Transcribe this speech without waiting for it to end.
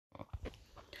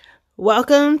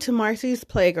Welcome to Marcy's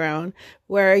Playground,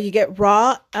 where you get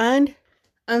raw and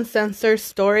uncensored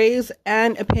stories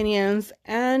and opinions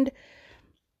and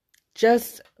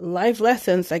just life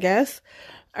lessons, I guess.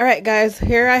 All right, guys,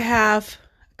 here I have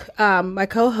my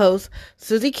co-host,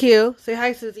 Susie Q. Say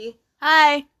hi, Susie.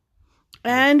 Hi.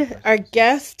 And our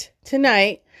guest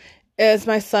tonight is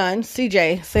my son,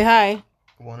 CJ. Say hi.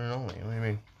 One and only. What do you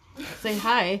mean? Say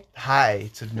hi.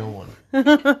 Hi to no one.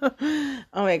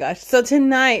 Oh my gosh. So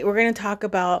tonight we're going to talk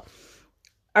about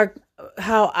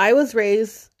how I was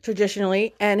raised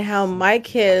traditionally and how my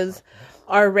kids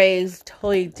are raised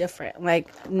totally different,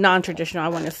 like non-traditional, I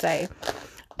want to say.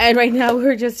 And right now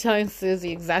we're just telling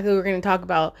Susie exactly what we're going to talk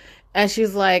about. And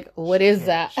she's like, what is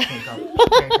that? She can't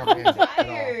comprehend it at all.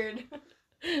 Tired.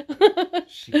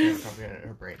 She can't comprehend it.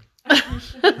 Her brain.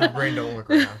 Her brain don't work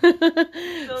right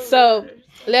now. So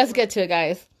let's get to it,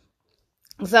 guys.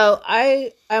 So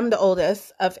I am the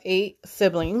oldest of 8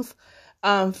 siblings.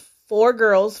 4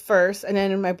 girls first, and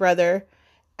then my brother,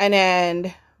 and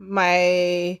then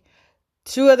my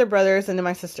 2 other brothers, and then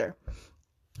my sister.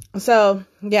 So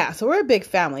yeah, so we're a big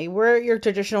family. We're your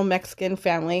traditional Mexican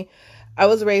family. I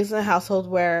was raised in a household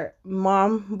where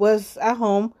mom was at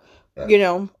home,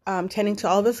 tending to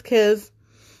all of us kids.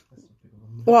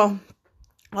 Well,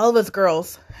 all of us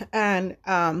girls. And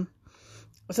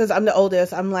since I'm the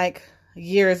oldest, I'm like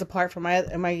years apart from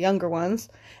my younger ones.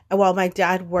 And while my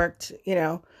dad worked,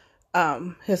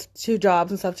 his 2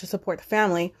 jobs and stuff to support the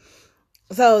family.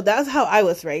 So that's how I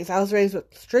was raised. I was raised with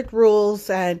strict rules,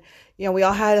 and we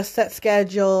all had a set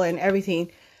schedule and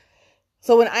everything.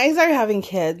 So when I started having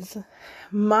kids,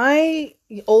 my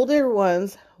older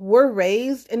ones were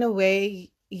raised in a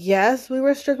way, yes, we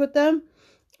were strict with them.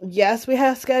 Yes, we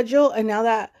had a schedule. And now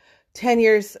that 10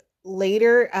 years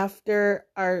later, after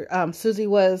our Susie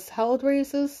was, how old were you,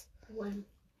 Sus?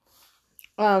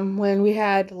 When we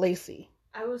had Lacey.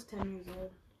 I was 10 years old.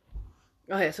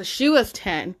 Okay, so she was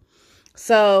 10.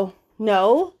 So,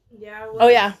 no. Yeah, I was. Oh,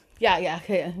 yeah. Yeah.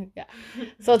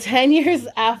 So 10 years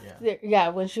after,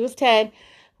 when she was 10,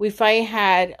 we finally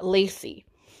had Lacey.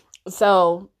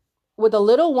 So with the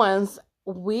little ones,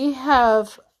 we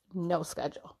have no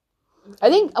schedule. I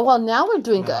think, now we're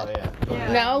doing good.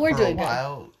 Yeah. Now we're doing For a good.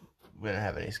 while, we didn't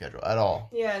have any schedule at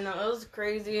all. Yeah, no, it was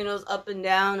crazy and it was up and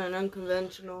down and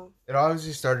unconventional. It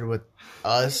obviously started with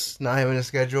us not having a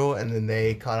schedule, and then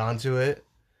they caught on to it,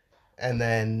 and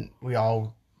then we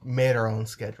all made our own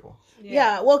schedule.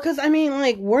 Yeah, well, because,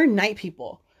 we're night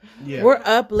people. Yeah. We're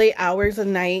up late hours of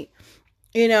night.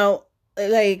 We have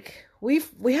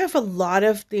a lot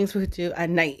of things we could do at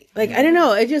night. I don't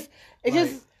know. You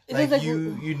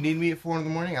need me at 4 in the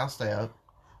morning, I'll stay up.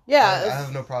 Yeah. I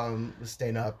have no problem with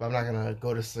staying up. I'm not gonna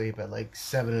go to sleep at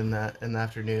 7 in the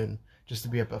afternoon just to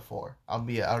be up at 4. I'll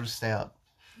just stay up.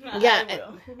 Yeah.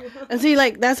 And see,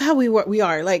 that's how we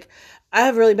are. I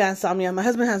have really bad insomnia. My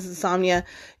husband has insomnia.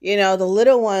 The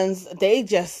little ones, they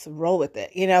just roll with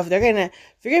it. If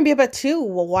you're gonna be up at 2,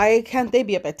 well, why can't they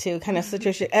be up at 2? Kind of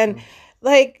situation. And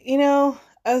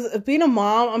as being a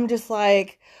mom, I'm just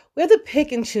we have to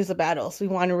pick and choose the battles we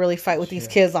want to really fight with these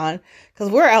kids on,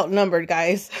 because we're outnumbered,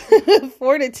 guys.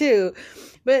 4-2.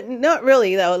 But not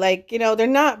really, though. They're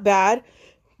not bad.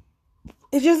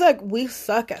 It's just we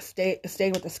suck at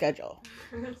staying with the schedule.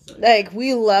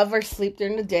 We love our sleep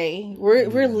during the day. We're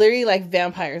literally like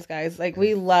vampires, guys.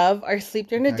 We love our sleep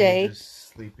during the day. I could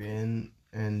just sleep in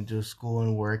and do school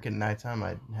and work at nighttime.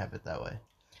 I'd have it that way.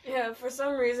 Yeah, for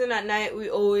some reason at night we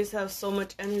always have so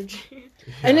much energy.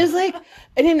 And it's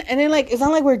and then it's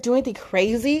not like we're doing anything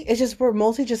crazy. It's just we're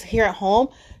mostly just here at home,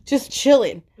 just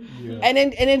chilling. Yeah. And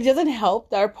it doesn't help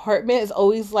that our apartment is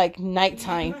always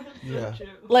nighttime. Yeah.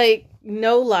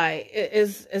 No lie, it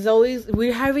is always we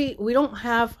don't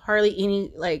have hardly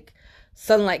any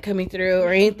sunlight coming through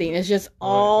or anything. It's just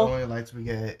all the only lights we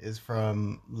get is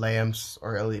from lamps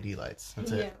or LED lights.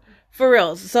 That's it. For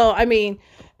real. So and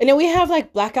then we have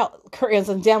blackout curtains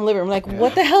in the damn living room.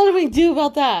 What the hell do we do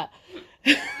about that?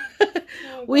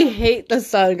 We hate the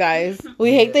sun, guys.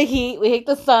 We hate the heat. We hate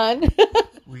the sun.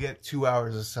 We get 2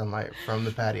 hours of sunlight from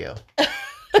the patio.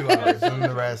 2 hours, and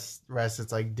the rest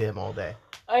it's dim all day.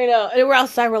 I know. And we're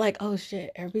outside. We're like, oh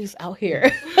shit, everybody's out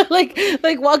here.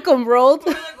 Welcome, world.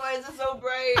 We're why is it so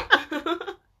bright?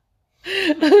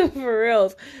 For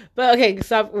reals. But okay,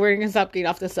 we're gonna stop getting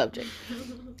off the subject.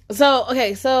 So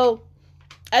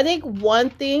I think one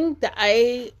thing that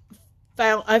I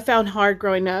found hard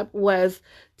growing up was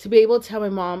to be able to tell my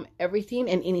mom everything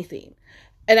and anything.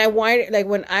 And I wanted,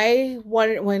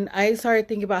 when I started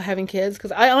thinking about having kids,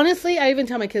 because I even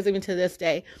tell my kids even to this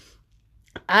day,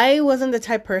 I wasn't the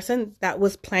type of person that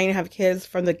was planning to have kids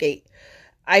from the gate.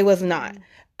 I was not.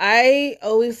 I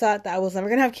always thought that I was never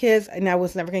going to have kids and I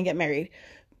was never going to get married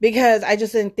because I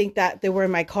just didn't think that they were in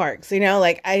my cards,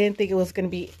 like I didn't think it was going to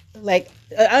be like,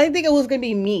 I didn't think it was going to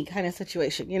be me kind of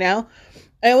situation, and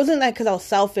it wasn't like because I was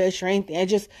selfish or anything. I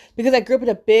just, because I grew up in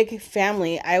a big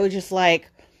family, I was just like,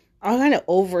 I'm kind of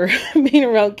over being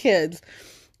around kids.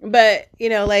 But,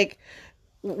 like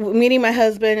meeting my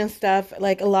husband and stuff,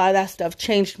 like a lot of that stuff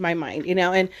changed my mind,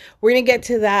 and we're going to get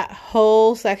to that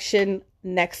whole section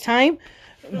next time.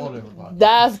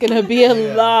 That's going to be a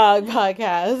long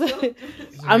podcast.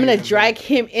 I'm going to drag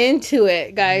him into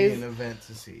it, guys. An event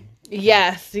to see.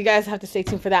 Yes, you guys have to stay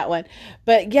tuned for that one.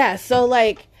 But yeah, so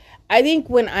like, I think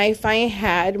when I finally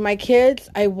had my kids,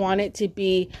 I wanted to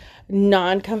be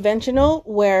non-conventional,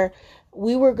 where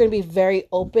we were going to be very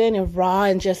open and raw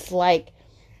and just like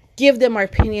give them our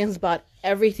opinions about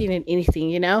everything and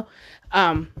anything,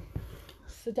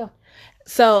 Sit down.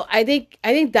 So I think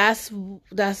that's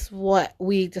what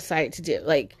we decided to do.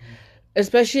 Like,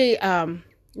 especially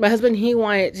my husband, he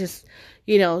wanted just,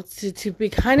 to be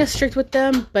kind of strict with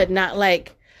them, but not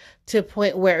like to a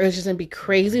point where it was just going to be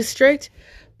crazy strict.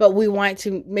 But we wanted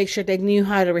to make sure they knew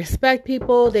how to respect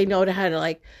people. They know how to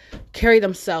like carry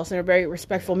themselves in a very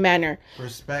respectful manner.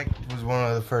 Respect was one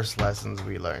of the first lessons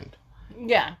we learned.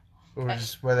 Yeah.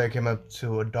 Whether it came up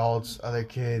to adults, other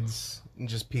kids, and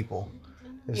just people.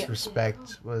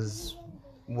 Respect was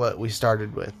what we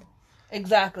started with.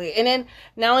 Exactly. And then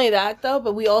not only that though,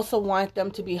 but we also want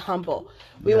them to be humble.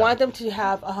 We want them to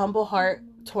have a humble heart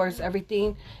towards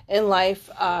everything in life.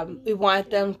 We want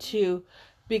them to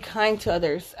be kind to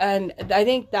others. And I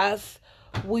think that's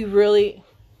we really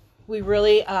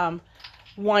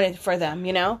wanted for them,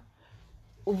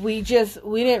 We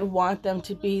didn't want them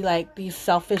to be like these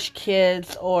selfish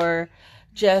kids or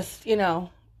just,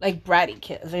 like bratty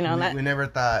kids, We never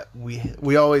thought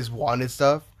we always wanted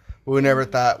stuff, but we never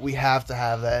thought we have to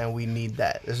have that and we need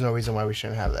that. There's no reason why we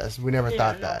shouldn't have that. We never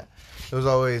thought that. It was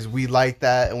always, we like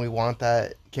that and we want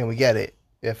that. Can we get it?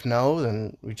 If no,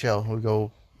 then we chill. We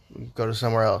go to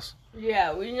somewhere else.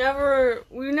 Yeah, we never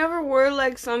were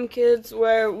like some kids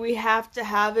where we have to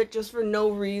have it just for no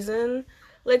reason.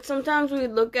 Like sometimes we'd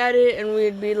look at it and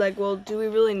we'd be like, well, do we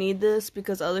really need this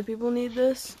because other people need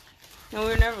this? No, we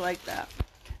were never like that.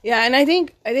 Yeah, and I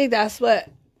think that's what,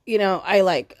 I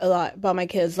like a lot about my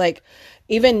kids. Like,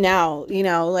 even now,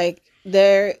 like,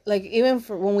 they're, like, even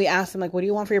for when we ask them, like, what do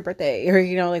you want for your birthday? Or,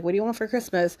 like, what do you want for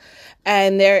Christmas?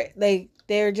 And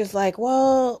they're just like,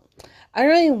 well, I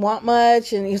don't really want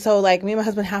much. And so, like, me and my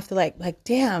husband have to, like,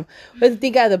 damn, we have to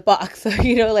think out of the box. So,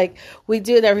 like, we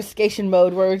do an investigation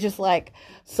mode where we're just like,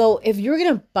 so if you're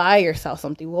going to buy yourself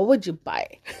something, what would you buy?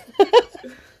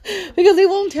 Because they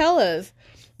won't tell us.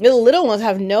 The little ones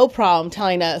have no problem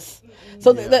telling us.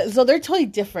 So so they're totally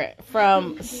different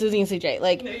from Susie and CJ.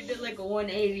 Like, they did like a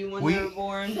 180 when they were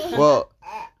born. Well,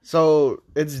 so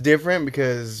it's different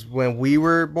because when we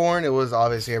were born, it was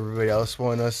obviously everybody else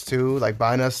spoiling us too, like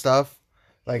buying us stuff,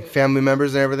 like family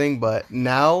members and everything. But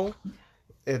now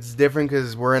it's different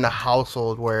because we're in a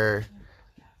household where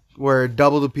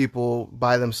double the people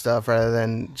buy them stuff rather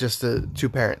than just the two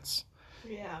parents.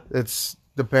 Yeah. It's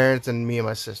the parents and me and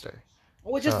my sister.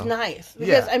 Which is nice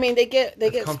because I mean they get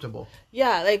comfortable.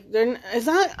 Yeah, like it's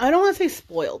not. I don't want to say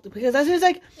spoiled because that's just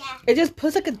like it just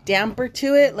puts like a damper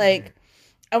to it. Like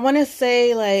I want to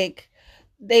say like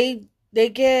they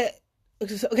get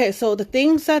okay. So the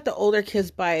things that the older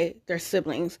kids buy their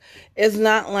siblings is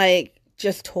not like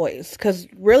just toys because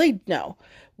really no,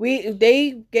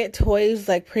 they get toys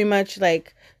like pretty much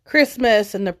like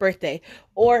Christmas and their birthday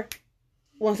or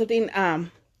when something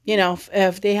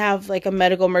if they have like a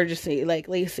medical emergency, like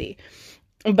Lacey.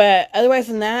 But otherwise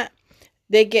than that,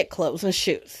 they get clothes and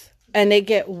shoes. And they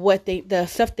get the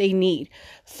stuff they need.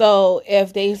 So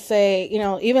if they say,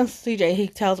 even CJ, he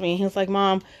tells me, he's like,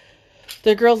 Mom,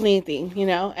 the girls need anything,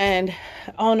 and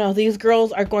oh no, these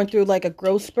girls are going through like a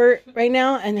growth spurt right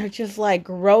now. And they're just like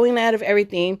growing out of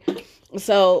everything.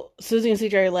 So Susie and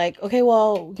CJ are like, okay,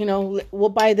 well, we'll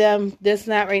buy them this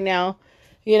and that right now.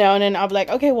 And then I'll be like,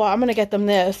 okay, well, I'm going to get them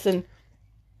this. And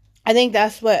I think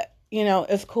that's what,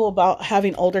 is cool about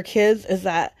having older kids is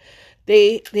that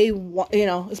they want,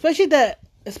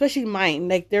 especially mine,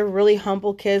 like they're really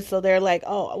humble kids. So they're like,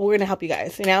 oh, we're going to help you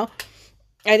guys,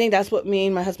 I think that's what me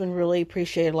and my husband really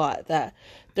appreciate a lot, that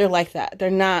they're like that. They're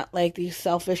not like these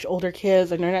selfish older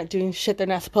kids and they're not doing shit they're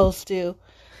not supposed to.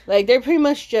 Like they're pretty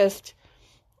much just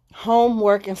home,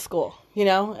 work, and school,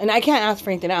 and I can't ask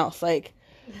for anything else. Like,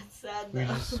 that's sad though.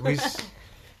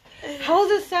 How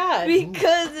is it sad?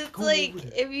 Because it's Go like, over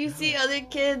there. if you see other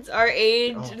kids our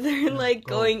age, they're like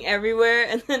going everywhere,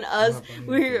 and then us,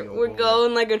 we're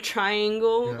going like a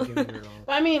triangle. But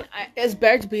I mean, it's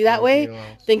better to be that way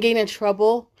than getting in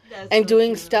trouble That's and so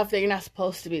doing true. stuff that you're not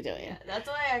supposed to be doing. That's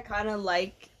why I kind of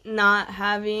like not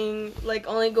having, like,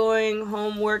 only going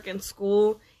home, work, and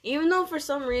school. Even though for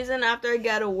some reason after I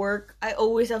get to work, I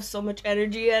always have so much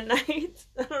energy at night.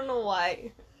 I don't know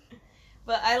why.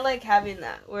 But I like having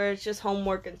that, where it's just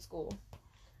homework and school.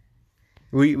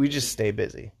 We just stay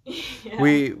busy. Yeah.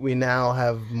 We now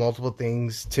have multiple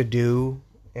things to do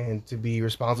and to be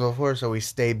responsible for, so we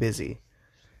stay busy.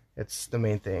 It's the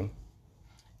main thing.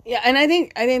 Yeah, and I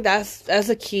think that's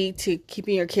the key to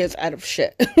keeping your kids out of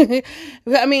shit.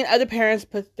 I mean, other parents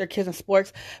put their kids in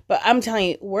sports, but I'm telling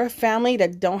you, we're a family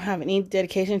that don't have any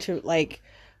dedication to like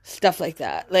stuff like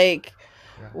that. Like,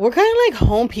 we're kind of like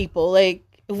home people. Like,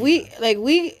 we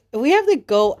have to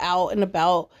go out and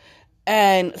about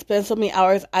and spend so many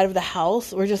hours out of the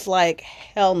house. We're just like,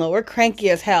 hell no, we're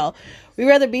cranky as hell. We'd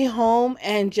rather be home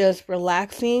and just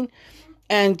relaxing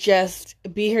and just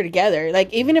be here together.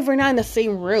 Like, even if we're not in the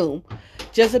same room,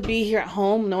 just to be here at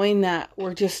home knowing that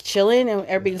we're just chilling and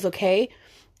everything's okay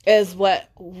is what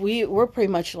we're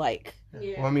pretty much like.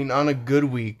 Yeah. Well, I mean, on a good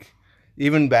week,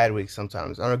 even bad weeks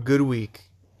sometimes, on a good week,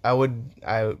 I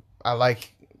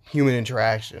like human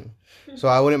interaction. So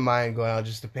I wouldn't mind going out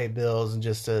just to pay bills and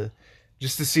just to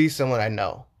see someone I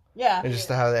know Yeah. and just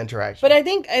to have that interaction. But I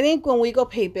think when we go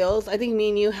pay bills, I think me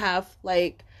and you have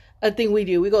like a thing we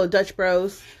do. We go to Dutch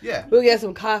Bros. Yeah. We'll get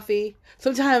some coffee.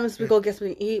 Sometimes we go get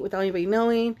something to eat without anybody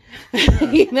knowing.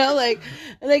 You know, like,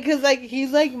 cause like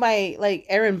he's like my like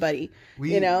errand buddy.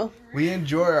 We, you know, we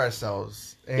enjoy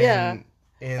ourselves. And Yeah.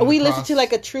 in we the listen to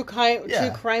like a true crime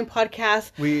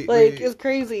podcast. It's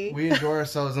crazy. We enjoy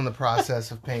ourselves in the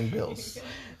process of paying bills.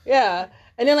 Yeah,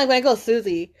 and then like when I go with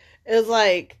Susie, it's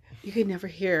like you could never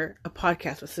hear a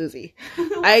podcast with Susie.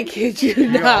 I kid you He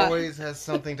not. always has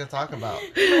something to talk about. For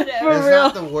It's real.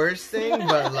 not the worst thing,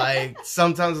 but like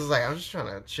sometimes it's like I'm just trying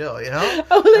to chill, you know?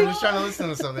 I'm I'm like, just trying to listen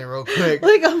to something real quick.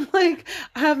 I'm like,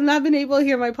 I have not been able to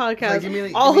hear my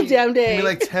podcast all damn day. Give me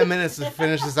like 10 minutes to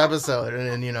finish this episode, and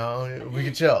then we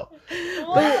can chill.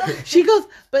 But she goes,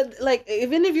 but like,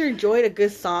 even if you enjoyed a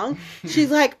good song,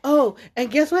 she's like, oh, and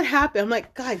guess what happened? I'm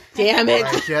like, God damn it.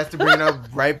 Right, she has to bring it up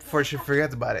right before she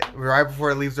forgets about it, right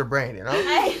before it leaves her brain, you know?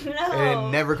 I know. And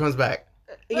it never comes back.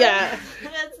 Yeah.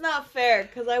 That's not fair,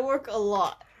 because I work a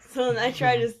lot. So then I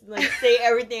try to like say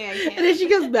everything I can. And then she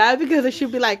gets mad because she'll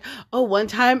be like, oh, one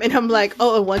time. And I'm like,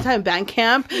 oh, and one time band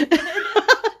camp. She's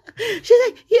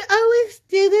like, you always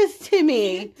do this to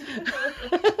me.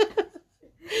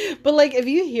 But like, if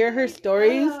you hear her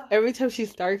stories, every time she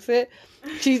starts it,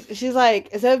 she's like,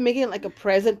 instead of making it like a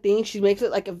present thing, she makes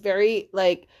it like a very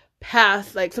like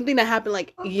past, like something that happened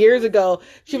like years ago.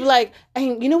 She'd be like,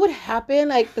 and you know what happened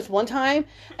like this one time,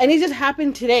 and it just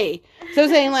happened today. So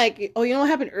saying like, oh, you know what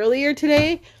happened earlier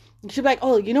today? She'd be like,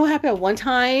 oh, you know what happened at one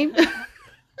time?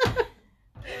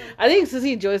 I think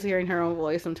Sissy enjoys hearing her own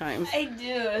voice sometimes. I do.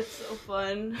 It's so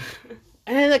fun.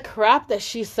 And then the crap that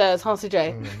she says, huh,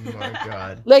 CJ? Oh my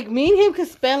god. Like, me and him could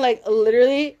spend, like,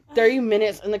 literally 30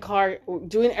 minutes in the car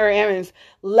doing errands,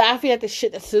 laughing at the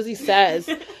shit that Susie says.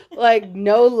 Like,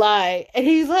 no lie. And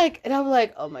he's like, and I'm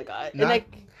like, oh my god. And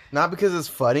like, Not because it's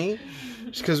funny,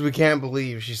 just because we can't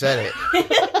believe she said it.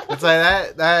 It's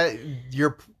like that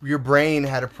your brain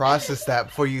had to process that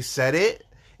before you said it,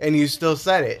 and you still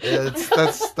said it.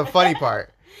 That's the funny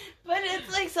part. But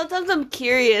it's like sometimes I'm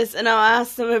curious and I'll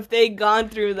ask them if they've gone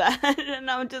through that.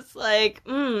 And I'm just like,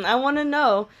 I want to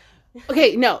know.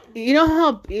 okay, no. You know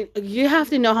how, you have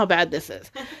to know how bad this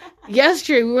is.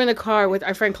 Yesterday, we were in the car with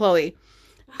our friend Chloe,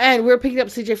 and we were picking up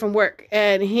CJ from work,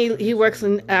 and he works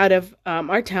out of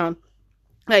our town.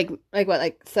 Like what,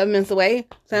 like 7 minutes away,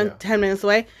 10 minutes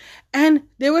away, and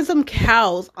there were some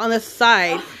cows on the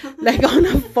side, like on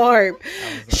a farm.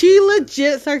 She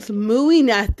legit starts mooing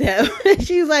at them.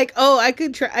 She's like, "Oh, I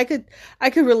could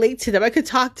relate to them. I could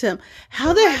talk to them.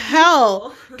 How the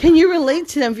hell can you relate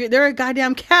to them if they're a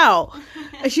goddamn cow?"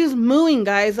 And she was mooing,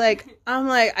 guys. Like, I'm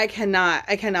like, I cannot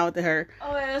with her.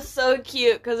 Oh, it was so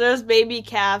cute because there's baby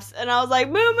calves, and I was like,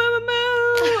 moo, moo, moo, moo.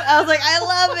 I was like, I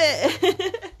love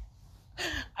it.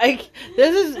 Like,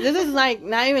 this is like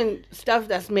not even stuff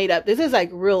that's made up. This is like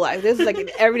real life. This is like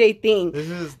an everyday thing.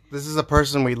 This is a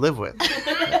person we live with.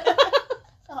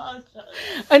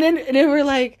 And then we're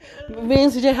like, me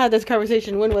and CJ had this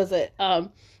conversation. When was it?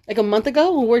 Like a month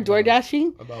ago when we're door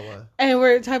dashing. About what? And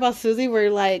we're talking about Susie. We're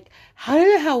like, how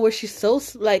the hell was she so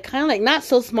like kind of like not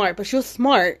so smart, but she was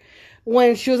smart.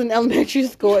 when she was in elementary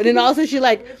school, and then also she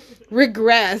like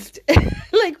regressed.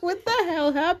 Like, what the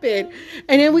hell happened?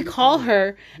 And then we call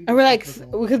her, and we're like,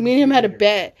 because me and him had a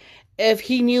bet if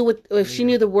she knew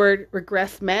the word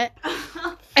regress meant.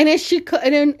 And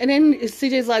then and then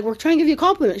CJ's like, we're trying to give you a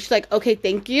compliment. She's like, okay,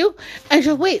 thank you. And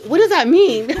she's like, wait, what does that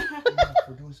mean?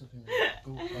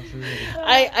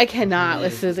 I cannot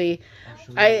with Susie.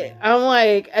 I'm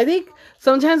like, I think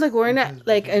sometimes like we're in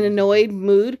like an annoyed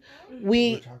mood.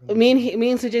 Me and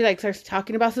CJ like starts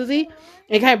talking about Susie.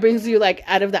 It kind of brings you like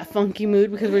out of that funky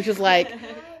mood because we're just like,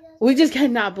 we just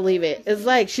cannot believe it. It's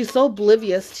like she's so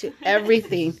oblivious to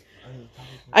everything.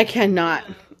 I cannot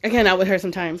with her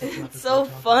sometimes. It's so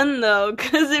fun though,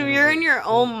 because if you're in your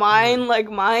own mind like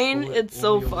mine, it's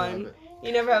so fun.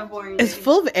 You never have boring days. It's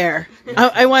full of air.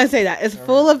 I want to say that. It's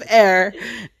full of air.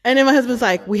 And then my husband's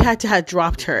like, we had to have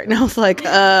dropped her. And I was like,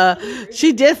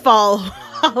 she did fall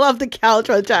off the couch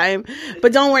one time.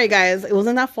 But don't worry, guys. It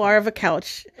wasn't that far of a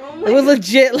couch. It was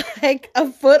legit like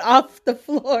a foot off the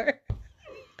floor.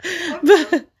 I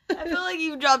feel like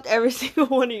you've dropped every single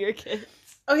one of your kids.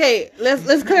 Okay,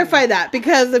 let's clarify that,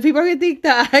 because the people are gonna think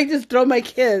that I just throw my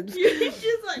kids. You're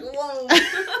just like, whoa.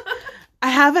 I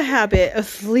have a habit of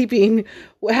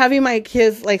having my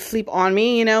kids like sleep on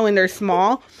me, you know, when they're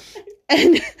small.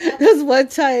 And this one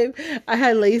time I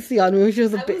had Lacey on me when she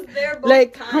was a bit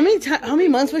like times. How many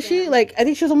months was she? Like, I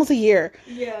think she was almost a year.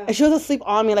 Yeah. And she was asleep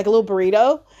on me like a little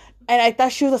burrito. And I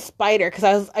thought she was a spider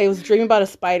because I was dreaming about a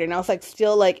spider, and I was like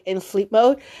still like in sleep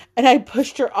mode, and I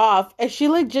pushed her off, and she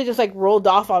legit just like rolled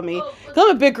off on me. Cause I'm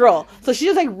a big girl, so she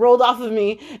just like rolled off of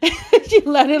me, and she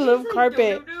landed on the little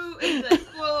carpet.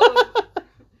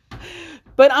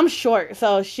 But I'm short,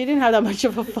 so she didn't have that much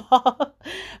of a fall.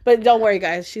 But don't worry,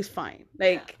 guys, she's fine.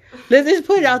 Like, let's just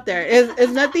put it out there.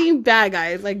 It's nothing bad,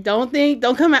 guys. Like, don't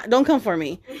come for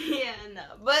me. Yeah, no.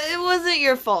 But it wasn't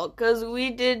your fault, because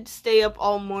we did stay up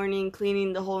all morning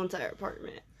cleaning the whole entire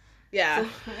apartment. Yeah.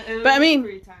 So, but I mean,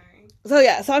 pretty tiring.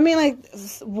 So I mean, like,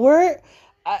 we're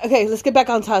okay. Let's get back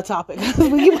on topic.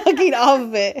 We keep fucking off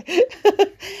of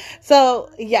it. So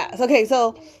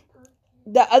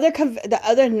the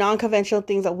other non-conventional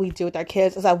things that we do with our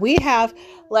kids is that we have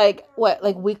like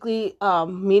weekly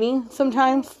meetings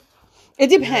sometimes. It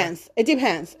depends. It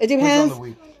depends. On the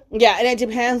week. Yeah, and it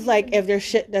depends, like, if there's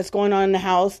shit that's going on in the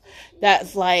house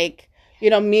that's, like, you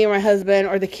know, me and my husband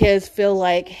or the kids feel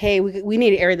like, hey, we need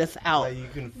to air this out. Like, you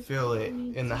can feel it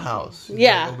in the house.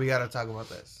 Yeah. Like, we got to talk about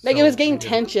this. Like, so, it was getting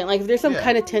tension. Like, if there's some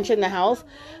kind of tension in the house,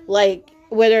 like,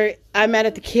 whether I'm mad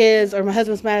at the kids or my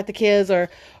husband's mad at the kids or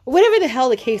whatever the hell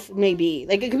the case may be.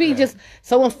 Like, it could be just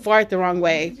someone fart the wrong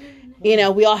way. You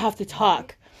know, we all have to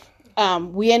talk.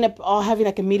 We end up all having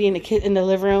like a meeting in the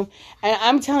living room, and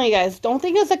I'm telling you guys, don't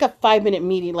think it's like a 5-minute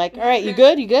meeting. Like, all right, you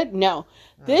good? No,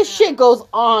 this shit goes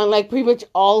on like pretty much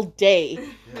all day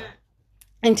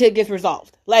until it gets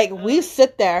resolved. Like, we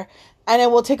sit there, and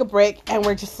then we'll take a break, and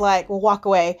we're just like, we'll walk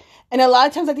away. And a lot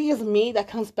of times, I think it's me that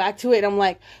comes back to it. And I'm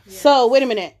like, so wait a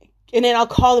minute, and then I'll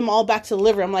call them all back to the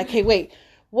living room. I'm like, hey, wait,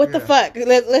 what the fuck?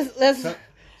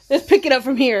 Let's pick it up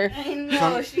from here. I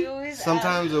know, she always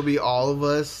sometimes it'll be all of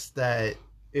us that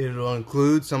it'll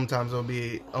include. Sometimes it'll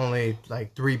be only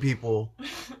like 3 people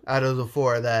out of the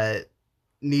 4 that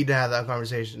need to have that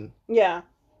conversation. Yeah.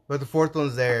 But the 4th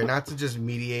one's there, not to just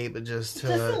mediate, but just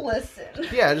to listen.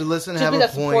 Yeah, just listen, Just have be a the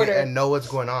point, supporter. and know what's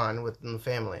going on within the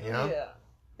family, you know? Yeah.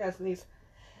 That's these.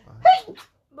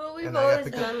 But we've And I got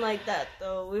always the- done like that,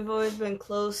 though. We've always been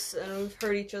close, and we've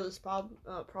heard each other's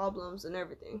problems and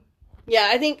everything. Yeah,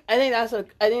 I think that's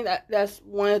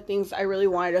one of the things I really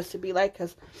wanted us to be like,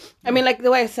 because, I mean, like the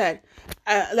way I said,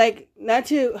 like, not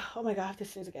to, oh my god, I have to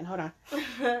sneeze again, hold on.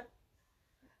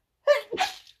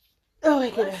 Oh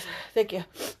my goodness, thank you.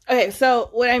 Okay, so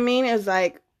what I mean is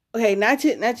like, okay, not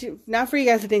for you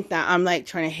guys to think that I'm like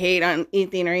trying to hate on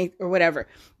anything or whatever.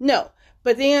 No,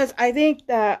 but the thing is, I think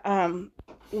that,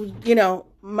 you know,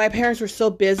 my parents were so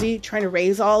busy trying to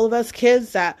raise all of us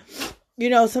kids that,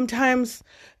 you know, sometimes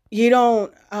you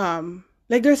don't,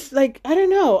 like, there's, like, I don't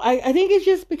know. I think it's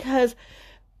just because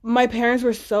my parents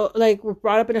were so, like, were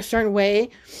brought up in a certain way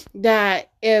that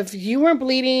if you weren't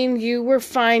bleeding, you were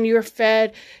fine, you were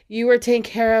fed, you were taken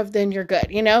care of, then you're good,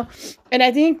 you know? And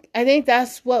I think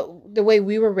that's the way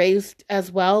we were raised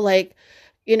as well. Like,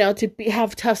 you know, to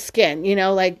have tough skin, you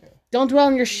know, like, don't dwell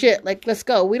on your shit. Like, let's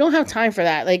go. We don't have time for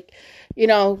that. Like, you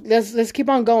know, let's keep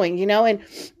on going, you know? And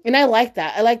I like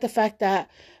that. I like the fact that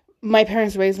my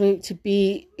parents raised me to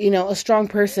be, you know, a strong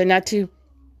person, not to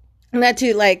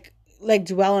like like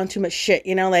dwell on too much shit,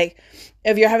 you know, like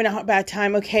if you're having a bad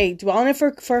time, okay, dwell on it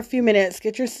for a few minutes,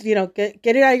 get your, you know, get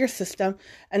it out of your system,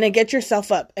 and then get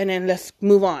yourself up, and then let's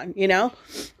move on, you know.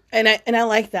 And I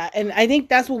like that, and I think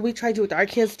that's what we try to do with our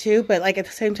kids too. But like at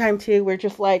the same time too, we're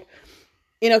just like,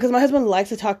 you know, because my husband likes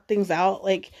to talk things out.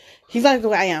 Like, he's not the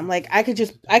way I am. Like, I could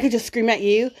just scream at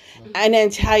you and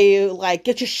then tell you, like,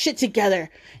 get your shit together.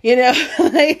 You know,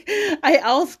 like,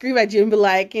 I'll scream at you and be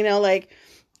like, you know, like,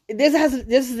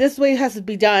 this way has to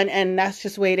be done, and that's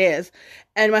just the way it is.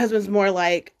 And my husband's more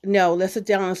like, no, let's sit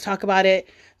down, let's talk about it.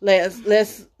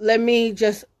 Let me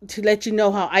just to let you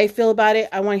know how I feel about it.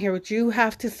 I want to hear what you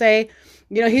have to say.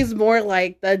 You know, he's more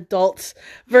like the adult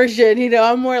version. You know,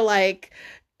 I'm more like,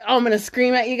 I'm gonna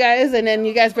scream at you guys, and then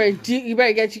you guys better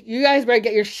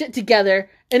get your shit together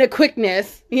in a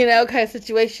quickness, you know, kind of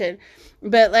situation.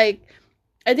 But like,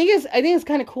 I think it's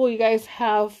kind of cool. You guys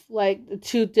have like the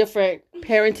two different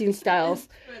parenting styles,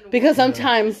 because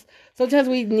sometimes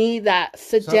we need that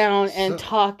sit down and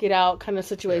talk it out kind of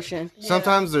situation.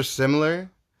 Sometimes they're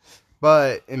similar,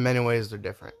 but in many ways they're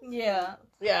different. Yeah.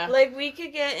 Yeah. Like, we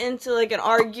could get into like an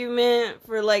argument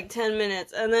for like 10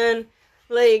 minutes, and then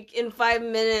like in 5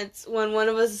 minutes, when one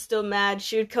of us is still mad,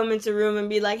 she would come into the room and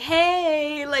be like,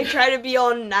 hey, like try to be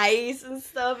all nice and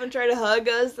stuff and try to hug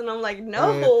us. And I'm like, no.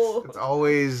 I mean, it's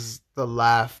always the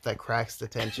laugh that cracks the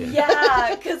tension.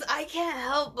 Yeah, because I can't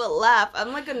help but laugh.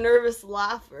 I'm like a nervous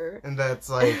laugher. And that's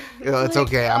like, you know, it's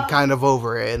okay. I'm kind of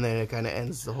over it. And then it kind of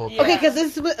ends the whole thing. Okay, because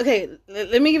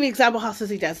let me give you an example how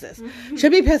Sissy does this.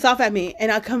 She'll be pissed off at me,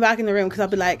 and I'll come back in the room because I'll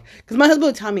be like, because my husband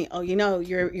will tell me, oh, you know,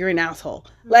 you're an asshole.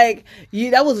 Like,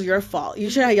 that was your fault. You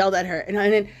shouldn't have yelled at her. And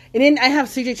then I have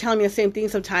CJ telling me the same thing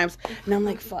sometimes, and I'm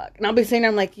like, fuck. And I'll be saying,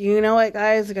 I'm like, you know what,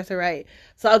 guys, I guess they're right.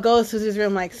 So I'll go to Susie's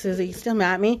room like, Susie, you still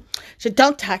mad at me? She said,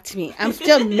 don't talk to me. I'm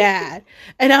still mad.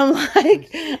 And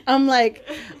I'm like,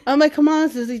 come on,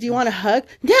 Susie, do you want a hug?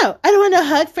 No, I don't want a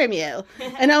hug from you.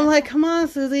 And I'm like, come on,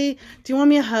 Susie, do you want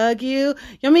me to hug you? You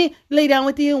want me to lay down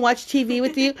with you and watch TV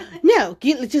with you? No,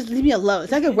 just leave me alone.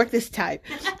 It's not going to work this time.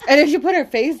 And then she put her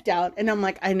face down, and I'm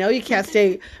like, I know you can't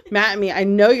stay mad at me. I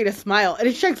know you're going to smile. And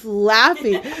she starts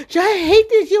laughing. She, I hate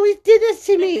this. You always did this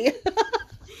to me.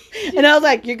 And I was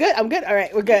like, you're good? I'm good? All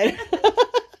right, we're good.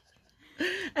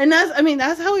 And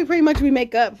that's how we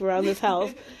make up around this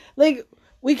house. Like,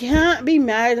 we can't be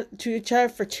mad to each other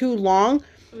for too long,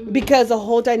 because the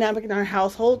whole dynamic in our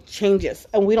household changes,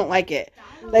 and we don't like it.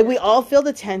 Like, we all feel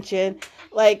the tension.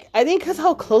 Like, I think because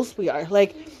how close we are.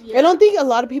 Like, I don't think a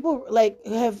lot of people, like,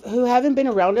 who haven't been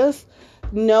around us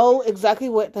know exactly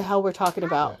what the hell we're talking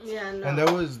about. Yeah, no. And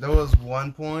there was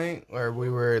one point where we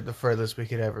were the furthest we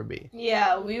could ever be.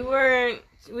 Yeah,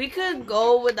 we could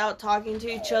go without talking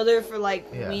to each other for like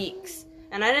weeks.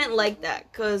 And I didn't like that,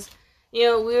 because, you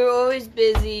know, we were always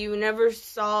busy. We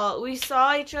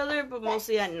saw each other, but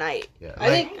mostly at night. Yeah,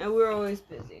 and we were always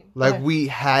busy. Like, we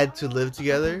had to live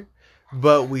together,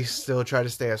 but we still try to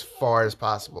stay as far as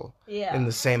possible in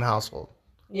the same household.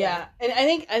 Yeah, and I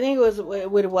think it was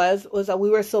what it was that we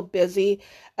were so busy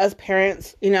as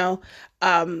parents, you know,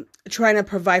 trying to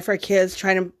provide for our kids,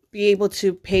 trying to be able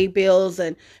to pay bills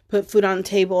and put food on the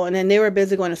table, and then they were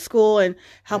busy going to school and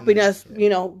helping us, you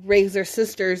know, raise their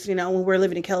sisters, you know, when we were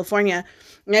living in California.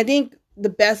 And I think the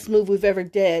best move we've ever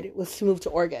did was to move to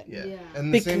Oregon. Yeah.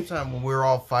 And at the same time, when we were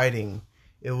all fighting,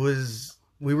 it was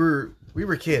we were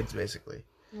kids basically,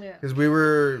 because we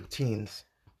were teens.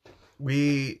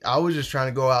 I was just trying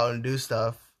to go out and do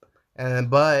stuff, but at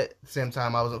the same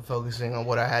time, I wasn't focusing on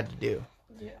what I had to do,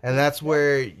 and that's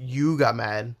where you got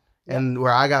mad, and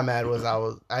where I got mad was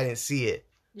I didn't see it,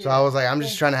 so I was like, I'm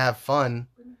just trying to have fun,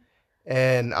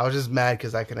 and I was just mad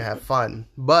because I couldn't have fun,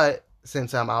 but at the same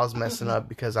time, I was messing up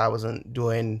because I wasn't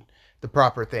doing the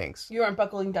proper things. You weren't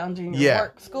buckling down doing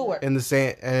your schoolwork. And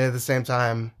at the same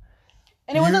time,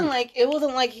 and it wasn't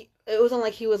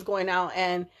like he was going out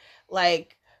and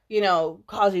like, you know,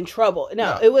 causing trouble.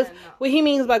 No, it was what he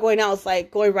means by going out is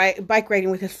like going bike riding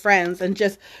with his friends and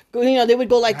just, you know, they would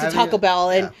go like to Taco Bell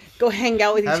and go hang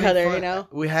out with each other. Fun. You know,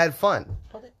 we had fun,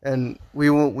 and we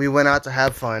went out to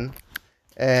have fun,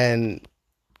 and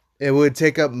it would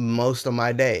take up most of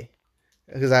my day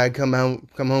because I'd come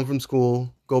home from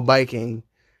school, go biking,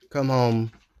 come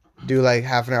home, do like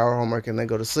half an hour homework, and then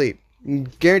go to sleep.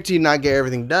 Guaranteed not get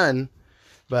everything done,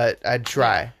 but I'd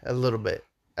try a little bit.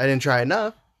 I didn't try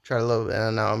enough. Tried a little bit,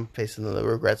 and now I'm facing the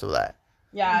regrets of that.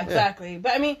 Yeah, exactly.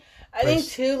 But I mean, I think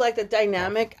too, like the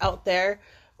dynamic out there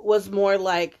was more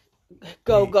like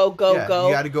go. You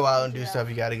got to go out and do stuff.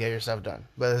 You got to get your stuff done.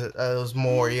 But it was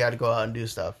more, you got to go out and do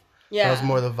stuff. Yeah, that was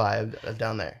more the vibe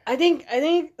down there. I think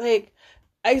like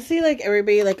I see like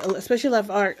everybody, like especially a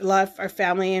lot of our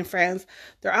family and friends,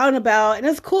 they're out and about, and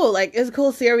it's cool. Like it's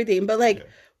cool to see everything, but like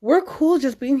we're cool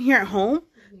just being here at home,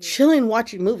 chilling,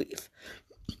 watching movies.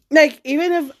 Like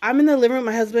even if I'm in the living room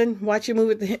with my husband watching a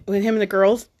movie with him and the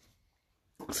girls,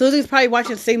 Susie's probably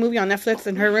watching the same movie on Netflix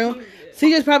in her room.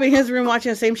 CJ's probably in his room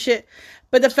watching the same shit.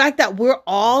 But the fact that we're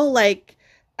all like,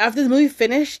 after the movie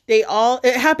finished,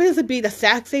 it happens to be the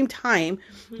exact same time.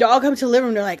 They all come to the living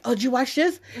room. They're like, "Oh, did you watch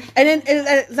this?" And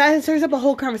then that stirs up a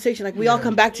whole conversation. Like we all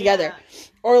come back together.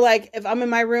 Or like if I'm in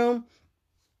my room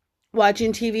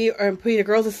watching TV or putting the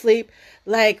girls to sleep,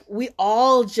 like we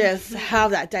all just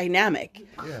have that dynamic.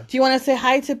 Yeah. Do you want to say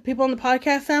hi to people on the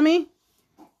podcast, Sammy?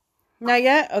 Not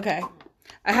yet? Okay.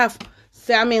 I have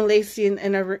Sammy and Lacey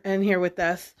in here with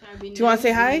us. Do you want to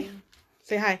say hi?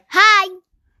 Say hi. Hi.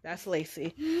 That's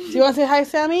Lacey. Do you want to say hi,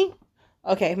 Sammy?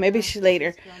 Okay, maybe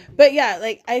later. But yeah,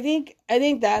 like I think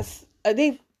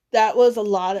that was a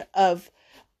lot of,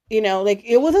 like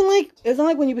it wasn't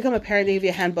like when you become a parent they give you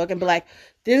a handbook and be like,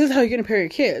 this is how you're gonna parent your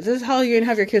kids. This is how you're gonna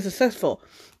have your kids successful.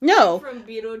 No. From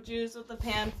Beetlejuice with the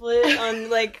pamphlet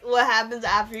on like what happens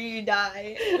after you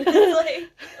die.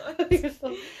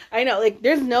 I know, like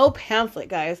there's no pamphlet,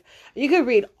 guys. You could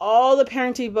read all the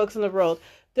parenting books in the world.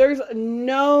 There's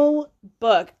no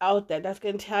book out there that's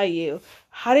going to tell you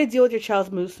how to deal with your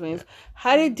child's mood swings,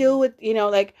 how to deal with, we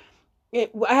have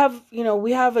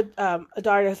a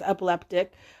daughter that's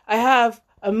epileptic. I have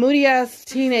a moody ass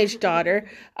teenage daughter.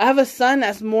 I have a son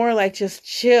that's more like just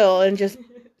chill and just,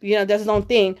 does his own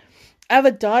thing. I have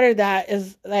a daughter that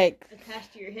is like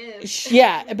attached to your hip.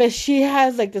 Yeah, but she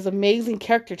has like this amazing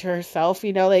character to herself,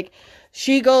 like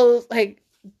she goes like,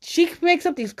 she makes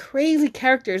up these crazy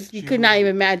characters you could not even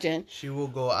imagine. She will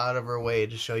go out of her way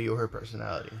to show you her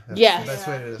personality. That's yes. the best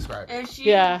way to describe it. And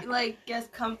she like gets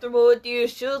comfortable with you.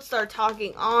 She'll start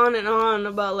talking on and on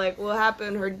about like what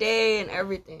happened her day and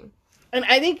everything. And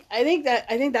I think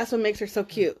that's what makes her so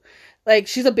cute. Like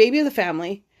she's a baby of the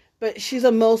family, but she's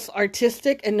the most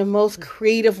artistic and the most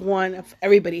creative one of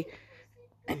everybody.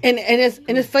 And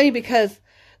it's funny because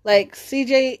like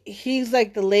CJ, he's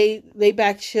like the laid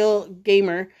back chill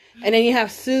gamer, and then you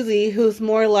have Susie, who's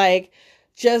more like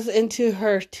just into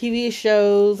her TV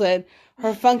shows and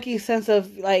her funky sense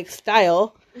of like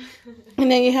style,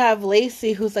 and then you have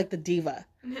Lacey, who's like the diva.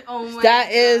 Oh my that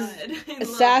God. is a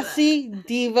sassy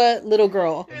diva little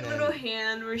girl. Her little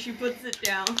hand where she puts it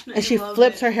down, and she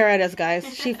flips her hair at us,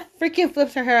 guys. She freaking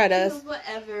flips her hair at us.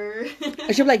 Whatever.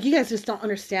 And she'll be like, "You guys just don't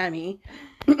understand me."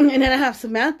 And then I have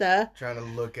Samantha trying to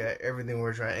look at everything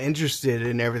interested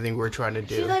in everything we're trying to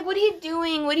do. She's like, "What are you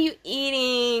doing? What are you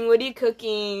eating? What are you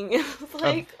cooking?"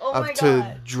 Like, oh my God.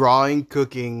 To drawing,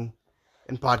 cooking,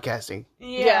 and podcasting.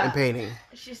 Yeah. And painting.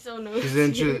 She's so nosy. She's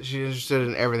interested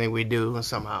in everything we do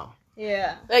somehow.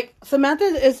 Yeah. Like Samantha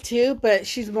is too, but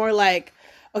she's more like,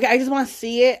 okay, I just want to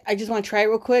see it. I just want to try it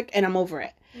real quick, and I'm over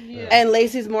it. Yeah. And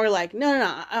Lacey's more like,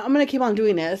 no, I'm going to keep on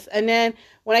doing this. And then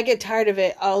when I get tired of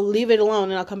it, I'll leave it alone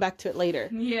and I'll come back to it later.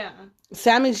 Yeah.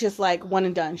 Sammy's just like one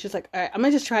and done. She's like, all right, I'm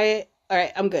going to just try it. All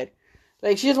right, I'm good.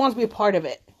 Like, she just wants to be a part of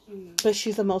it. But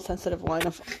she's the most sensitive one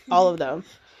of all of them.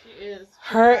 She is.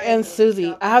 Her and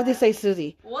Susie. I have to say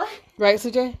Susie. What? Right,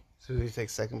 CJ? Susie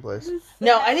takes second place.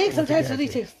 No, I think sometimes Susie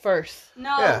takes first.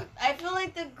 No, yeah. I feel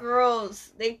like the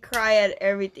girls, they cry at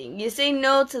everything. You say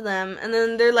no to them, and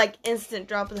then they're like instant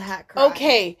drop of the hat cry.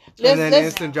 Okay. And then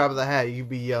instant drop of the hat, you'd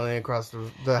be yelling across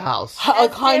the house.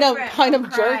 Kind of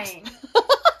jerks.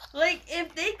 Like,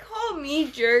 if they call me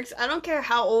jerks, I don't care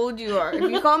how old you are. If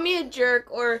you call me a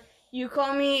jerk or you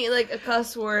call me like a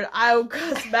cuss word, I will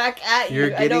cuss back at you. You're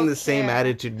getting the same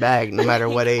attitude back no matter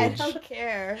what age. I don't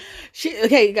care.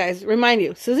 Okay, guys, remind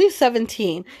you, Susie's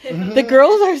 17. The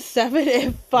girls are 7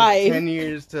 and 5. 10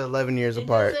 years to 11 years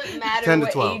apart. It doesn't matter 10 to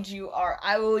what 12. age you are.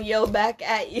 I will yell back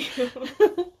at you.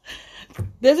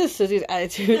 This is Susie's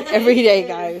attitude every day,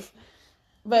 guys.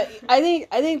 But I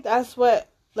think that's what,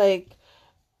 like,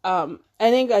 I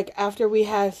think, like, after we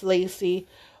had Lacey,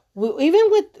 even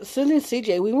with Susie and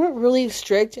CJ, we weren't really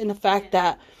strict in the fact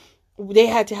that they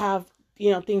had to have,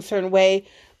 things a certain way.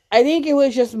 I think it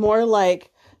was just more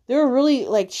like, they were really,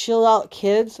 like, chill out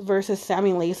kids versus Sammy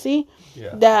and Lacey.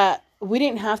 Yeah. That we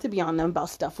didn't have to be on them about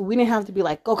stuff. We didn't have to be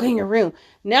like, go clean your room.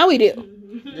 Now we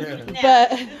do.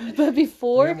 Yeah. But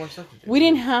before, we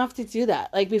didn't have to do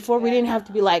that. Like, before, we didn't have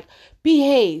to be like,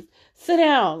 behave, sit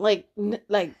down. Like,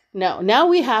 no. Now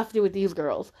we have to with these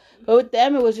girls. But with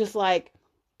them, it was just like,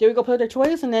 they would go play with their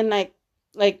toys, and then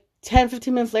like 10,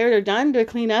 15 minutes later, they're done, they're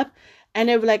clean up, and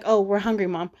they'd be like, oh, we're hungry,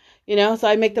 Mom. So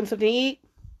I'd make them something to eat,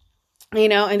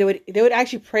 and they would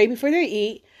actually pray before they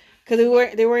eat, because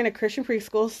they were in a Christian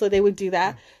preschool, so they would do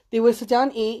that. They would sit down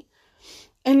and eat.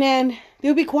 And then they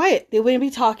would be quiet. They wouldn't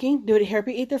be talking. They would help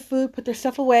you eat their food, put their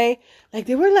stuff away. Like,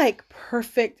 they were, like,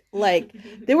 perfect. Like,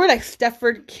 they were, like,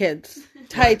 Stepford kids.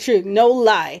 Tell you the truth. No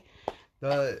lie.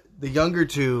 The younger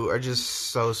two are just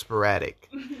so sporadic.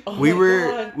 Oh we my were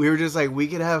God. we were just like, we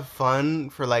could have fun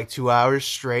for like 2 hours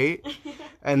straight,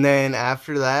 and then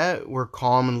after that we're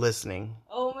calm and listening.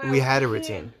 Oh man, We had a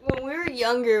routine. When we were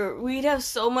younger, we'd have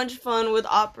so much fun with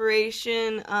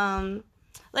Operation,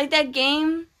 like that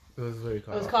game. It was what you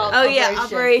call It was called- Oh yeah, Operation.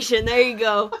 Operation. There you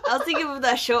go. I was thinking of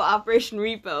that show Operation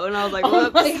Repo, and I was like, Oh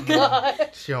whoops. my God.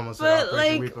 She almost said But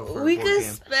Operation like, Repo for a we board could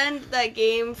game. spend that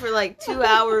game for like 2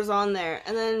 hours on there,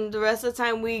 and then the rest of the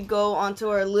time we go onto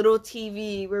our little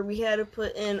TV where we had to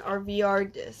put in our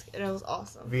VR disc, and it was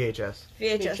awesome. VHS.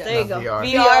 VHS. VHS. There you go. Not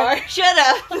VR. VR. Shut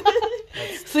up.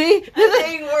 See? I'm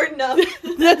saying word enough.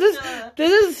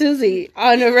 This is Susie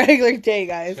on a regular day,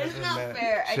 guys. It's not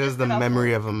fair. I She has just the got off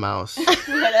memory of a mouse.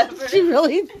 Whatever. She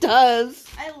really does.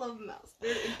 I love mouse.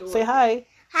 They're adorable. Say hi.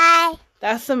 Hi.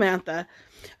 That's Samantha.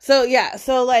 So yeah,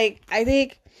 so like I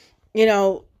think, you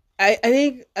know, I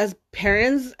think as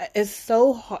parents it's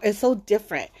so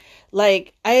different.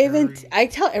 Like I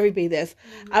tell everybody this.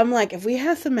 I'm like, if we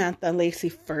had Samantha and Lacey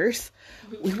first,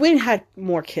 we wouldn't have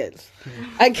more kids.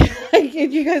 I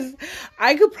give you guys,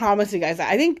 I could promise you guys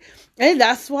that. I think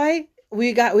that's why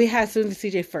we had Susan and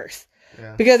CJ first.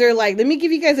 Yeah. Because they're like, let me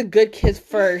give you guys a good kids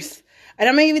first, and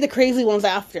I'm gonna give you the crazy ones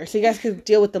after, so you guys can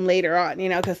deal with them later on. You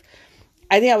know, because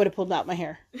I think I would have pulled out my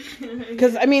hair.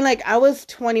 Because I mean, like I was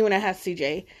 20 when I had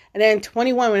CJ, and then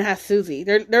 21 when I had Susie.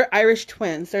 They're Irish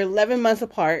twins. They're 11 months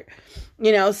apart.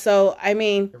 You know, so I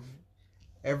mean,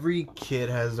 Every kid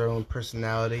has their own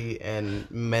personality and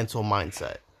mental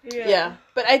mindset. yeah.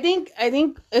 But I think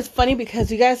it's funny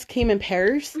because you guys came in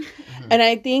pairs, and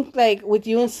I think like with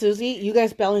you and Susie, you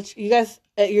guys balance.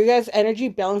 Your guys' energy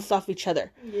balanced off each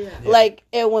other. Yeah. Like,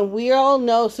 and when we all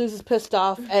know Susie's pissed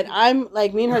off, and I'm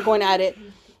like, me and her going at it,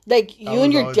 like, I you was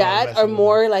and your always dad messing are with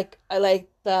more like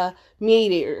the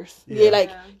mediators. Yeah. You're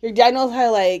like, your dad knows how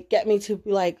to, like, get me to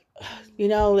be like, you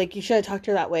know, like, you should have talked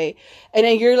to her that way. And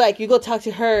then you're like, you go talk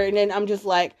to her, and then I'm just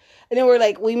like, and then we're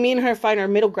like, me and her find our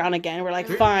middle ground again. We're like,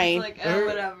 fine. Like,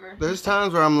 whatever. There's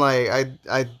times where I'm like,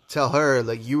 I tell her,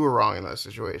 like, you were wrong in that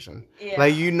situation. Yeah.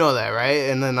 Like, you know that, right?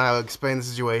 And then I'll explain the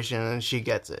situation, and she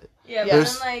gets it. Yeah, Yeah. but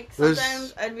then, like,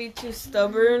 sometimes I'd be too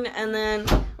stubborn, and then,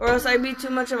 or else I'd be too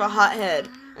much of a hothead.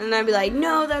 And then I'd be like,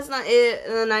 no, that's not it.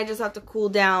 And then I just have to cool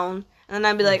down. And then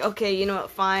I'd be like, okay, you know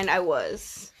what, fine, I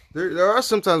was. There are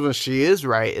some times when she is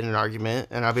right in an argument,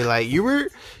 and I'll be like, you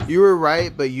were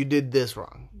right, but you did this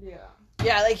wrong.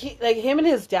 Yeah, like him and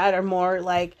his dad are more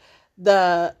like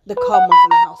the calm ones in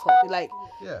the household. Like,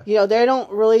 Yeah. you know, they don't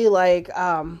really like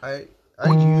I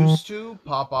used to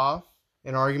pop off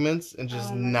in arguments and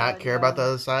just not care about the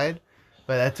other side,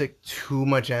 but that took too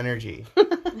much energy.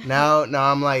 now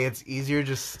I'm like, it's easier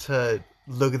just to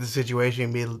look at the situation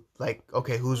and be like,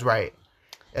 okay, who's right,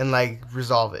 and like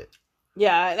resolve it.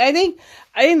 Yeah, and I think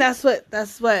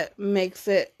that's what makes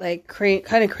it like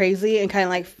kind of crazy and kind of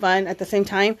like fun at the same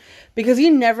time, because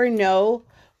you never know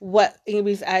what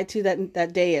anybody's attitude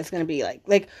that day is going to be like.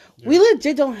 Like, we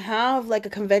legit don't have like a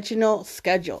conventional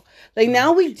schedule. Like,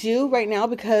 now we do right now,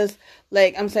 because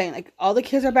like I'm saying, like, all the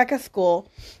kids are back at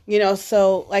school, you know,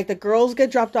 so like the girls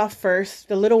get dropped off first,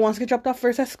 the little ones get dropped off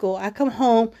first at school. I come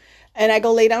home and I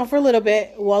go lay down for a little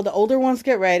bit while the older ones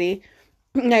get ready.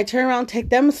 And I turn around, take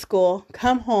them to school,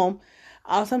 come home.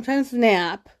 I'll sometimes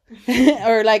nap,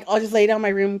 or like I'll just lay down in my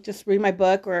room, just read my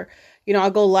book, or, you know,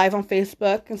 I'll go live on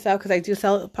Facebook and stuff, because I do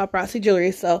sell paparazzi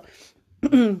jewelry. So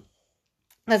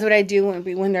that's what I do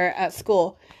when they're at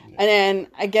school. And then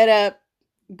I get up,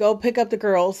 go pick up the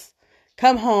girls,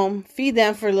 come home, feed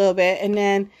them for a little bit, and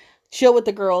then chill with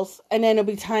the girls. And then it'll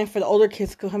be time for the older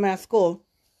kids to come out of school.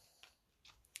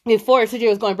 Before, CJ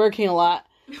was going Burger King a lot.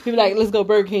 He'd be like, "Let's go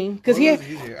Burger King," because Well, it was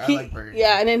easier. I like Burger King.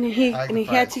 Yeah, and then he I like he the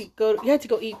had fries. to go. He had to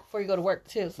go eat before you go to work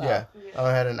too. So. Yeah,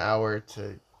 I had an hour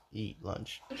to eat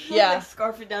lunch. Yeah. Like,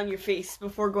 scarf it down your face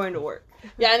before going to work.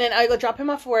 Yeah, and then I go drop him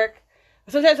off work.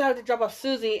 Sometimes I have to drop off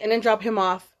Susie and then drop him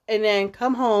off, and then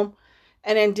come home,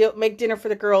 and then make dinner for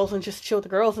the girls and just chill with the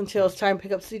girls until it's time to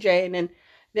pick up CJ, and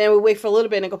then we wait for a little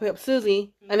bit and go pick up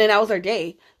Susie, and then that was our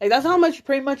day. Like, that's how much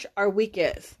pretty much our week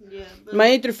is, Yeah.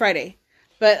 Monday through Friday.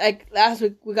 But like last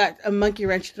week we got a monkey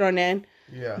wrench thrown in.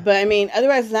 Yeah, But I mean,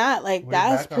 otherwise than that, like, We're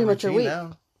that's back on pretty much our routine week.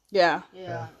 now. Yeah.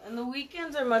 Yeah, and the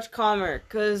weekends are much calmer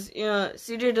because, you know,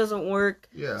 CJ doesn't work,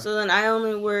 Yeah. so then I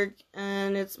only work,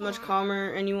 and it's much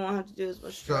calmer, and you won't have to do as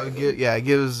much So driving. it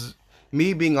gives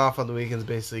me being off on the weekends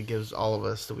basically gives all of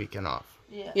us the weekend off.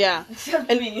 Yeah. Except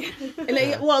And- me.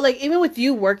 And well, like even with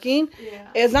you working, Yeah.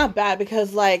 it's not bad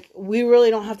because like we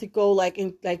really don't have to go like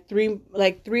in like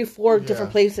three, four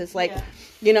different places. Like, Yeah.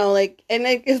 you know, like, and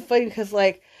it's funny because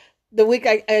like the week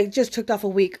I just took off a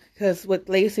week because with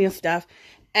Lacey and stuff.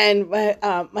 And my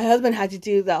husband had to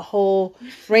do the whole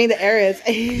ring the areas.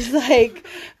 And he's like,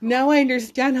 now I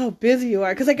understand how busy you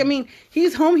are. Because, like, I mean,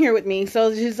 he's home here with me.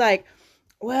 So she's like,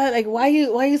 well, like, why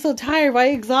are you so tired? Why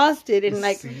are you exhausted? And,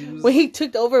 like, when he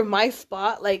took over my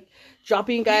spot, like,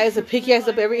 dropping you guys and picking you guys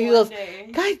up he goes,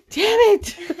 God damn it.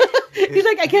 He's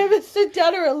like, I can't even sit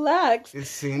down and relax. It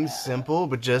seems simple,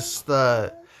 but just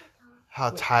how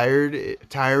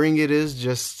tiring it is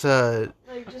just to...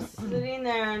 Like, just sitting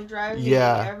there and driving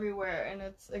everywhere, and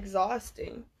it's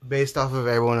exhausting. Based off of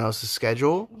everyone else's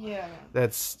schedule, Yeah.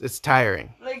 it's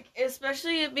tiring. Like,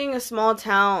 especially it being a small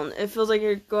town, it feels like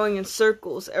you're going in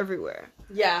circles everywhere.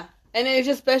 Yeah. And it's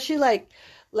just especially, like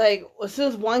as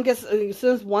soon as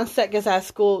one set gets out of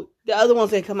school, the other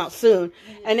one's gonna come out soon,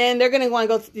 and then they're gonna want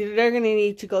to go. They're gonna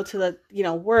need to go to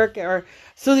the work, or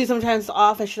Susie sometimes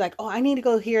off, and she's like, "Oh, I need to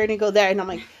go here, I need to go there," and I'm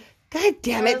like, "God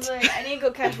damn it!" I need to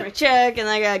go cash my check, and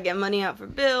I gotta get money out for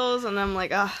bills, and I'm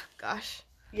like, oh gosh.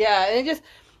 Yeah, and it just,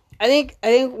 I think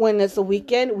when it's the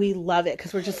weekend, we love it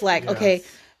because we're just like, okay,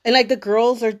 and like the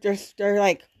girls are they're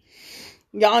like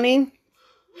yawning.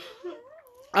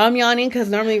 I'm yawning because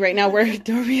normally right now we're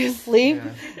asleep,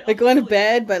 like going to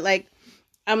bed, but like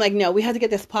I'm like, no, we have to get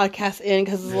this podcast in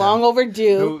because it's long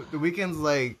overdue. The weekends,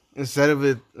 like instead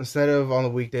of on the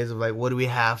weekdays of like what do we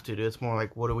have to do, it's more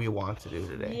like what do we want to do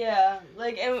today. Yeah,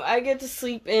 like, and I get to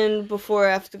sleep in before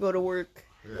I have to go to work.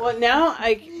 Well, now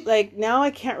I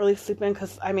can't really sleep in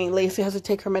because I mean Lacey has to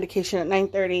take her medication at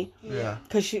 9:30. Yeah.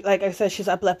 Because she, like I said, she's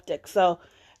epileptic. So,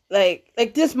 like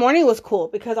this morning was cool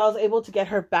because I was able to get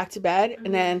her back to bed,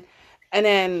 and then me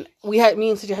and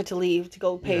Suji had to leave to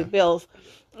go pay bills.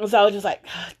 So I was just like,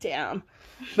 oh, damn.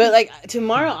 But like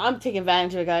tomorrow, I'm taking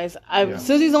advantage of it, guys.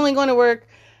 Susie's only going to work,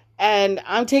 and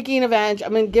I'm taking advantage.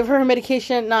 I'm gonna give her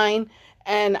medication at 9,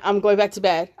 and I'm going back to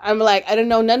bed. I'm like, I don't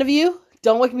know none of you.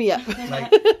 Don't wake me up.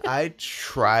 Like I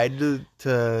tried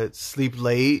to sleep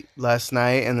late last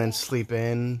night and then sleep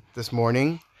in this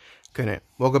morning. Couldn't.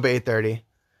 Woke up at 8:30.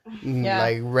 Yeah.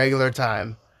 Like regular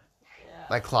time.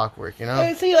 Like clockwork, you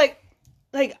know? See, like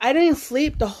I didn't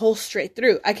sleep the whole straight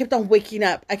through. I kept on waking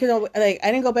up. I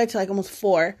didn't go bed till like almost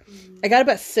 4. I got up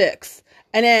at 6,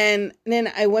 and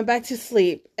then I went back to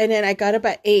sleep, and then I got up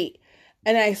at 8,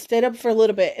 and I stayed up for a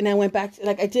little bit, and I went back to,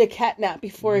 like I did a cat nap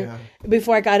before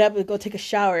I got up to go take a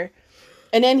shower.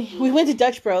 And then we went to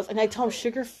Dutch Bros, and I told them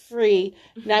sugar-free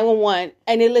 911,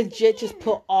 and it legit just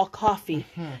put all coffee.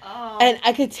 And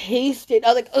I could taste it.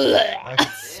 I was like, ugh. I could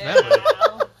smell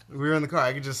it. We were in the car.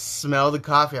 I could just smell the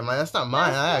coffee. I'm like, that's not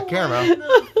mine. I got caramel.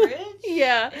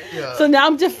 Yeah. Yeah. So now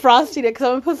I'm defrosting it because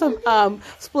I'm going to put some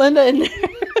Splenda in there.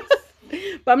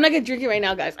 But I'm not going to drink it right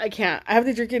now, guys. I can't. I have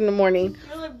to drink it in the morning.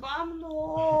 You're like, bomb in the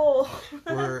hole.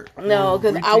 No,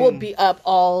 because I will be up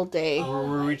all day.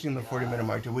 We're reaching the 40-minute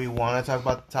mark. Do we want to talk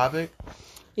about the topic?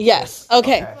 Yes.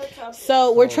 Okay.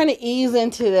 So we're trying to ease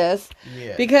into this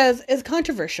because it's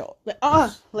controversial.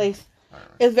 Lace.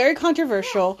 It's very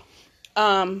controversial.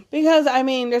 Because I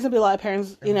mean, there's gonna be a lot of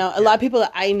parents, a lot of people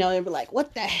that I know, they'll be like,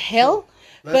 "What the hell?"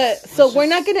 We're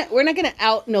not gonna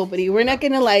out nobody. We're not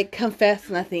gonna like confess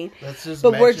nothing. Let's just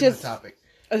but mention the topic.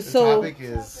 The topic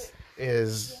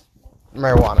is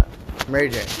marijuana, Mary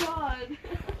Jane. God.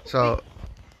 So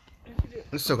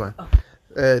it's still going.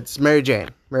 It's Mary Jane,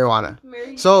 marijuana.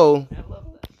 So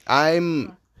I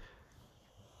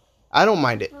don't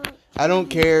mind it. I don't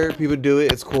care. People do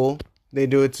it. It's cool. They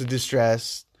do it to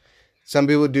distress. Some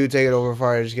people do take it over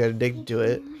far and just get addicted to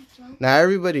it. Not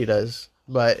everybody does,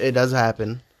 but it does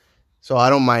happen. So I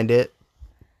don't mind it.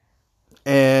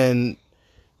 And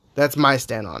that's my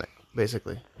stand on it,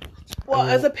 basically. Well,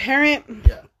 as a parent...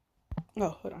 Yeah.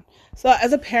 Oh, hold on. So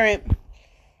as a parent,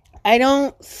 I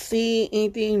don't see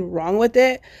anything wrong with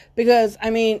it because, I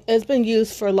mean, it's been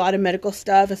used for a lot of medical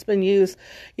stuff. It's been used,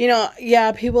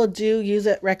 people do use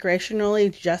it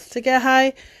recreationally just to get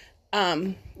high.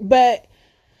 But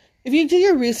if you do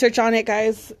your research on it,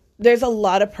 guys, there's a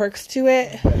lot of perks to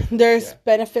it. There's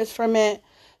benefits from it.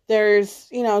 There's,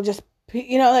 I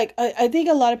think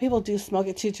a lot of people do smoke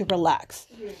it too to relax.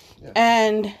 Yeah.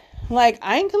 And,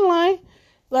 I ain't gonna lie,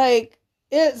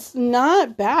 it's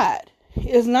not bad.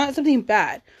 It's not something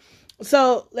bad.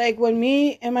 So, when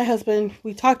me and my husband,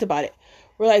 we talked about it.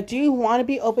 We're like, do you want to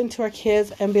be open to our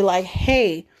kids and be like,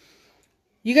 hey,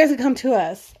 you guys can come to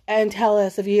us and tell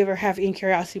us if you ever have any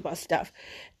curiosity about stuff.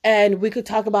 And we could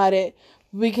talk about it.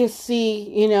 we could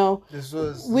see, This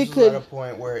was could- at a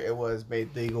point where it was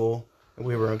made legal, and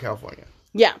we were in California.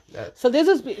 Yeah. That's- So this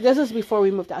is before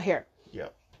we moved out here.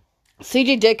 Yep.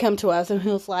 CJ did come to us, and he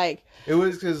was like, It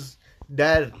was because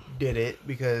Dad did it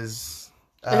because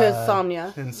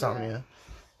insomnia. insomnia,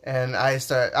 and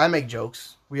I make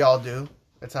jokes. We all do.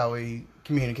 That's how we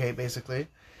communicate. Basically,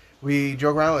 we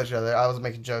joke around with each other. I was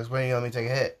making jokes. When you let me take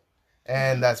a hit,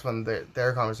 and that's when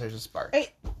their conversation sparked.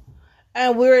 Hey.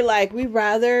 And we were like, we'd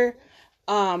rather,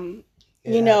 you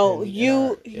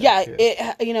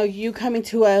coming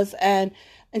to us and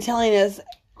telling us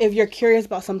if you're curious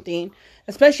about something,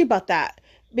 especially about that.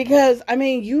 Because, I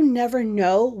mean, you never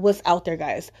know what's out there,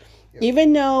 guys. Yep.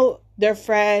 Even though their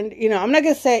friend, I'm not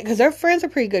going to say it because their friends are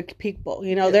pretty good people.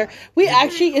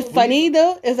 It's funny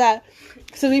though, is that,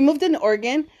 so we moved into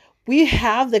Oregon. We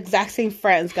have the exact same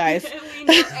friends, guys. We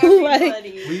know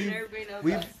everybody.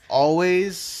 We've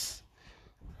always...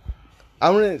 I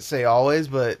wouldn't say always,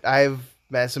 but I've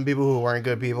met some people who weren't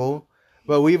good people.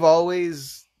 But we've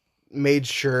always made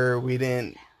sure we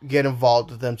didn't get involved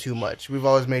with them too much. We've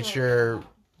always made sure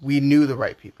we knew the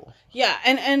right people. Yeah,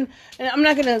 and I'm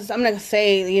not gonna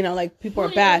say like people are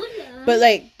bad, but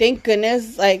like thank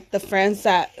goodness like the friends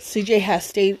that CJ has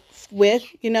stayed with,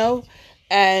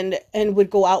 and would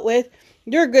go out with.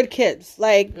 They're good kids.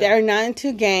 Like, they're not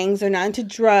into gangs. They're not into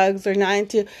drugs. They're not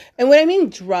into... And when I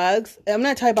mean drugs, I'm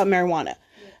not talking about marijuana.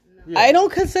 Yeah. I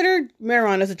don't consider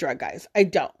marijuana as a drug, guys. I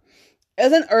don't.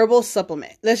 As an herbal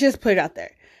supplement. Let's just put it out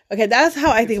there. Okay, that's how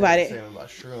I think about it. Same about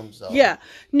shrooms, though. Yeah.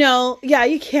 No, yeah,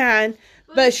 you can.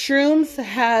 But shrooms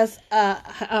has...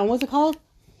 what's it called?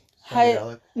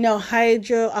 Hydro...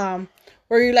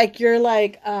 where you're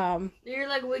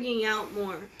wigging out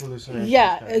more.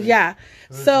 Yeah.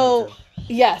 So,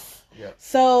 yes. Yep.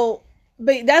 So,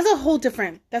 but that's a whole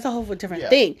different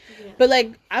thing. Yeah. But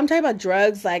like, I'm talking about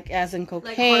drugs, like as in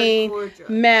cocaine, like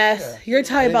meth. Yeah. You're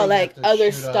talking about like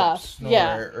other stuff.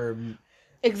 Or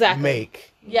exactly.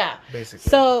 Make. Yeah. Basically.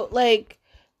 So like,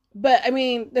 but I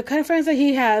mean, the kind of friends that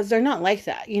he has, they're not like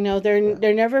that.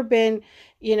 They're never been,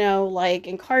 like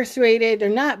incarcerated. They're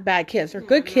not bad kids. They're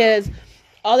good kids.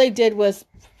 All they did was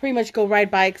pretty much go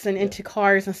ride bikes and into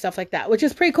cars and stuff like that, which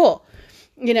is pretty cool,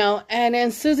 And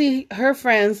then Susie, her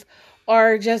friends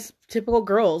are just typical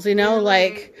girls, we're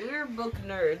book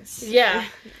nerds. Yeah,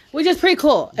 which is pretty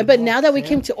cool. But now that we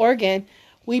came to Oregon,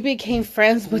 we became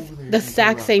friends with the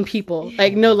exact same people.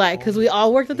 Like, no lie, because we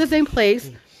all worked at the same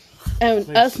place,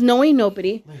 and us knowing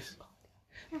nobody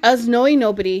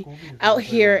out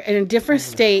here in a different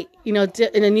state, in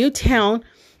a new town.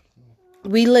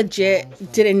 We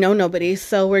legit didn't know nobody,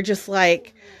 so we're just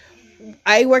like,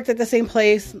 I worked at the same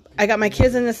place, I got my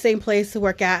kids in the same place to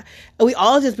work at, and we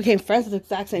all just became friends with the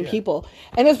exact same people.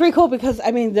 And it's pretty cool because,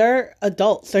 I mean, they're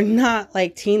adults, they're not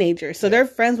like teenagers, so they're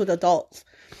friends with adults.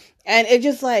 And it's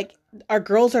just like, our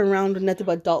girls are around with nothing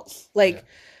but adults. Like,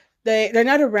 they're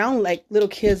not around like little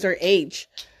kids their age.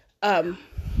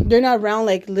 They're not around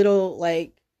like little,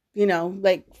 like,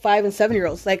 like 5 and 7 year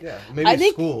olds. Like, maybe I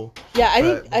think school. Yeah, I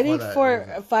think for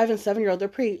a 5 and 7 year old, they're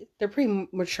pretty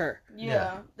mature.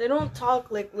 Yeah, they don't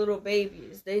talk like little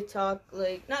babies. They talk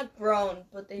like not grown,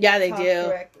 but they they talk do.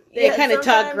 Correctly. They kind of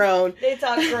talk grown. They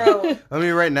talk grown. I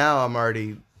mean, right now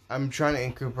I'm trying to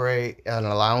incorporate an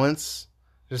allowance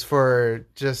just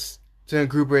to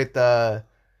incorporate the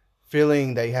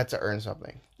feeling that you had to earn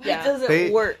something. Yeah. It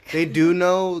doesn't work. They do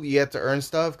know you have to earn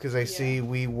stuff because they see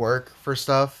we work for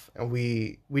stuff and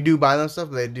we do buy them stuff,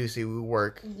 but they do see we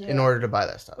work in order to buy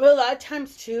that stuff. Well, a lot of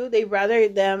times too, they rather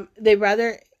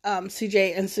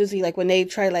CJ and Susie, like when they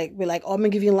try like be like, oh, I'm gonna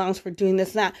give you allowance for doing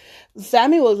this and that.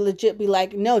 Sammy will legit be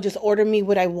like, no, just order me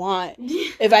what I want.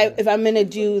 If I'm gonna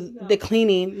do the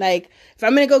cleaning, like if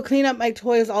I'm gonna go clean up my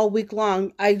toys all week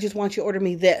long, I just want you to order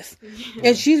me this.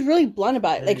 And she's really blunt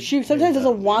about it. Like she sometimes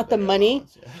doesn't want the money.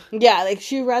 Yeah, like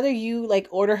she'd rather you like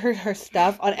order her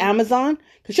stuff on Amazon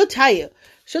because she'll tell you.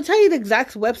 She'll tell you the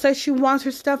exact website she wants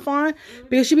her stuff on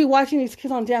because she'll be watching these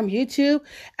kids on damn YouTube.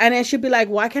 And then she'll be like,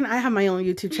 why can't I have my own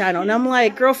YouTube channel? And I'm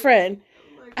like, girlfriend,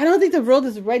 I don't think the world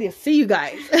is ready to see you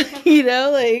guys.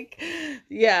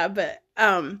 Yeah, but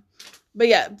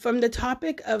yeah, from the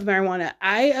topic of marijuana,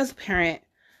 I, as a parent,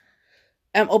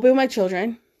 am open with my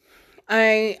children.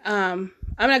 I'm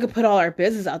not gonna put all our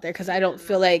business out there because I don't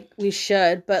feel like we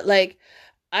should. But like,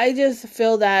 I just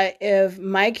feel that if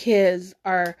my kids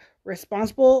are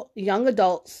responsible young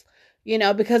adults,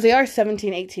 because they are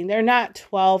 17, 18, they're not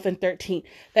 12 and 13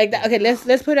 like that. Okay,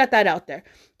 let's put that out there.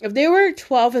 If they were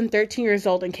 12 and 13 years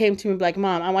old and came to me like,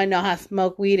 Mom, I want to know how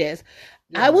smoke weed is,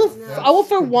 I will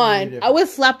for one, I would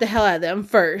slap the hell out of them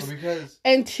first.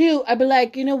 And two, I'd be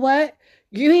like, you know what?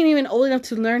 you ain't even old enough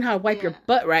to learn how to wipe your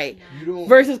butt right. You don't.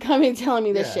 Versus coming and telling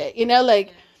me this Yeah. shit,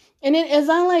 like, and then it's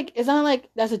not like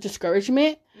that's a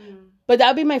discouragement, but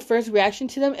that'd be my first reaction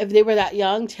to them if they were that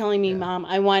young, telling me, Mom,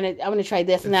 I want to try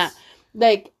this and that,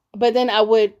 like, but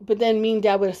then me and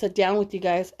Dad would have sat down with you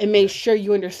guys and made sure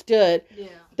you understood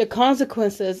the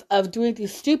consequences of doing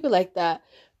things stupid like that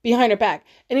behind our back.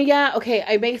 And okay,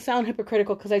 I may sound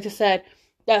hypocritical because I just said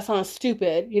that sounds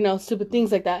stupid, stupid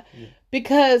things like that,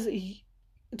 because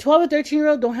 12 or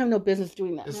 13-year-old don't have no business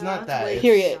doing that. It's not that.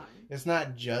 Period. It's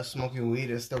not just smoking weed.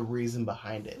 It's the reason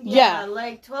behind it. Yeah.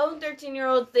 Like 12 and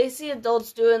 13-year-olds, they see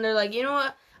adults do it and they're like, you know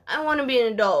what? I want to be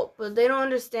an adult, but they don't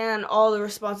understand all the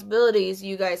responsibilities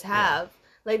you guys have.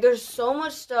 Like, there's so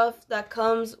much stuff that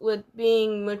comes with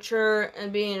being mature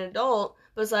and being an adult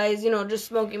besides, just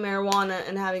smoking marijuana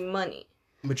and having money.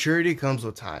 Maturity comes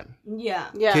with time. Yeah.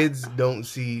 Kids don't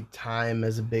see time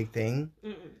as a big thing.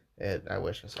 I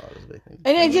wish I saw it as a big thing.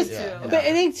 And but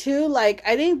I think too, like,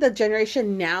 I think the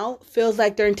generation now feels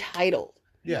like they're entitled.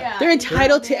 Yeah. They're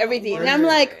entitled to everything. And I'm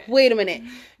like, wait a minute.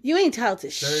 You ain't entitled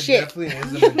to shit. Definitely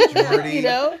is a majority.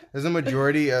 know? There's a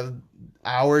majority of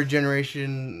our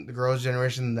generation, the girls'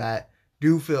 generation, that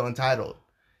do feel entitled.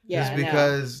 Yeah.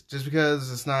 Just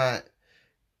because it's not,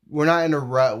 we're not in a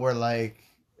rut where, like,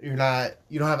 you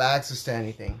don't have access to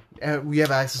anything. We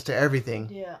have access to everything.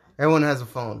 Yeah. Everyone has a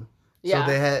phone. Yeah.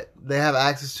 So they have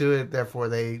access to it, therefore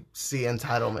they see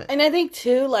entitlement. And I think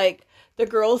too, like, the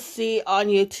girls see on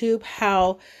YouTube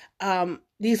how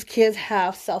these kids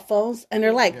have cell phones and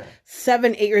they're like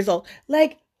 7, 8 years old.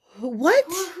 Like, what?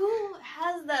 Who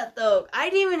has that though? I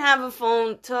didn't even have a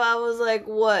phone till I was like,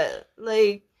 what?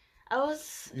 Like,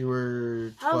 You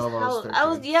were 12, I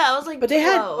was 13. I was like, But they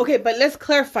 12. had, but let's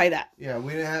clarify that. Yeah,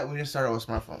 we didn't start out with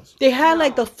smartphones. They had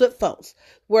like the flip phones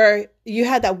where you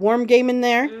had that worm game in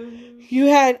there. You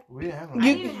had We didn't have I them.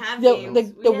 didn't even have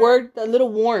games. the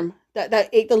little worm that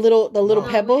ate the little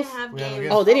pebbles. We didn't have We games.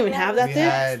 had- Oh, they didn't even have that We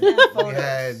then?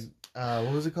 had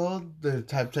what was it called? The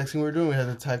type texting we were doing. We had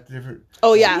to type different.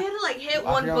 Oh You yeah. had to like hit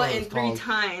I one forgot what it button was 3 called.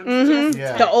 times. Mm-hmm. Just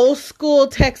Yeah. The old school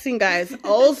texting, guys.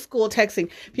 Old school texting.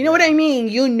 If you know what I mean,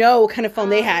 you know what kind of phone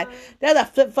they had. They had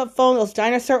that flip phone, those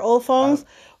dinosaur old phones,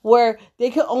 where they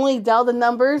could only dial the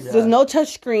numbers. Yeah. There's no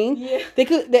touch screen. Yeah. They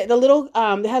could the little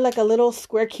they had like a little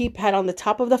square keypad on the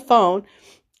top of the phone,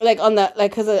 like on the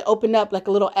because it opened up like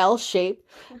a little L shape,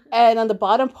 and on the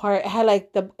bottom part it had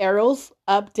like the arrows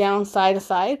up, down, side to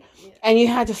side, and you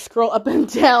had to scroll up and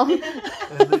down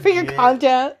for your legit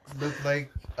content. Looked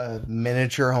like a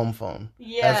miniature home phone.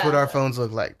 Yeah. That's what our phones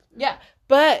look like. Yeah,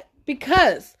 but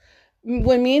because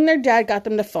when me and their dad got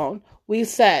them the phone, we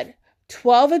said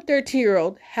 12 and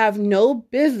 13-year-old have no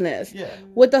business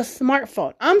with a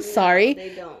smartphone. I'm sorry,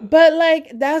 They don't. but like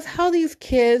that's how these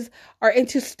kids are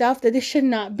into stuff that they should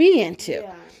not be into.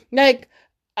 Yeah. Like,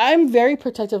 I'm very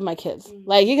protective of my kids.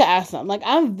 Like, you can ask them. Like,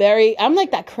 I'm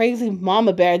like that crazy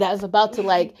mama bear that is about to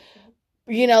like,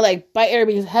 like bite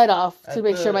everybody's head off to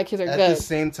make sure my kids are At good. the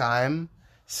same time,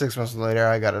 6 months later,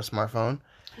 I got a smartphone.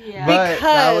 Yeah. But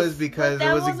that was But because that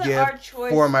it was a wasn't our gift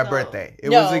choice, for my though. birthday. It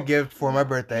No. was a gift for my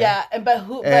birthday. Yeah, but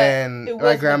And it my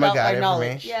was grandma without got our it for me.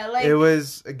 knowledge. Yeah, like It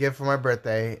was a gift for my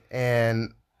birthday,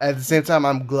 and at the same time,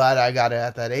 I'm glad I got it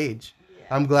at that age.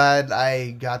 I'm glad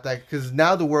I got that because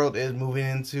now the world is moving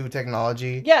into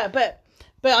technology. Yeah, but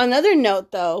on another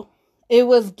note, though, it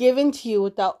was given to you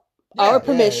without our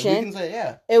permission. we can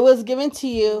say, It was given to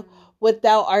you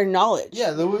without our knowledge.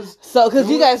 yeah. There was So, because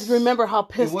It you guys was- remember how it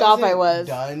pissed off I wasn't was.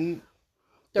 done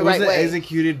The it right wasn't way.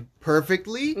 executed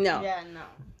perfectly, No. yeah, no.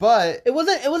 but It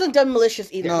wasn't done malicious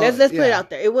either. No, Let's put it yeah. out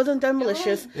there. It wasn't done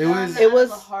malicious. It was- done out of was-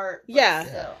 the heart. But yeah.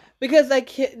 still. Because like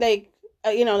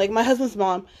my husband's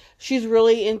mom, she's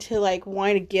really into like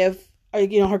wanting to give her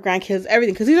grandkids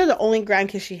everything, because these are the only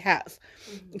grandkids she has,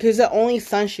 because the only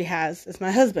son she has is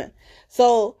my husband.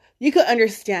 So you could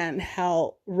understand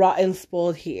how rotten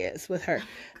spoiled he is with her.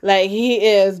 Like, he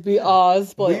is beyond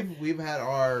spoiled. we've had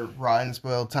our rotten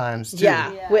spoiled times too.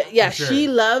 Yeah, Yeah. for For she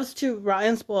sure. loves to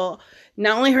rotten spoil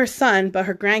not only her son but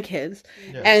her grandkids,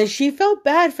 Yeah. and she felt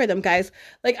bad for them, guys.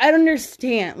 Like, I don't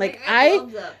understand. Like, I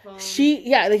love that phone.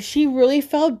 she really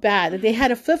felt bad that they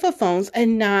had a flip of phones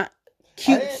and not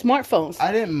cute I didn't- smartphones.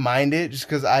 I didn't mind it just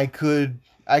because I could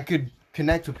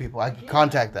connect with people. I could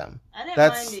contact them. I didn't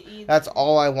That's mind it either. that's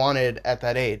all I wanted at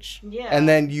that age. Yeah. And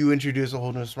then you introduce a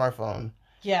whole new smartphone,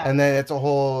 Yeah. and then it's a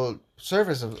whole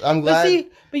service of. I'm But glad.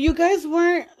 but you guys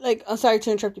weren't like, I'm sorry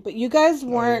to interrupt you, but you guys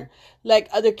weren't like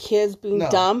other kids being No.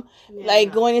 dumb, Yeah, like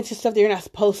no. going into stuff that you're not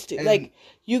supposed to. And- Like,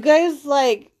 you guys,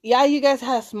 like, yeah, you guys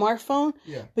had a smartphone,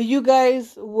 Yeah. but you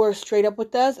guys were straight up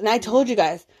with us. And I told you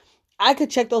guys, I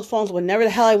could check those phones whenever the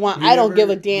hell I want. We I don't never- give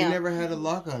a damn. We never had a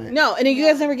lock on it. No, and then you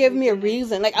guys never gave me a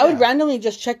reason. Like, I would Yeah. randomly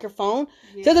just check your phone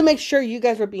just to make sure you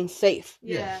guys were being safe.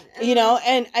 Yeah. You know,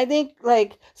 and I think,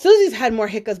 like, Susie's had more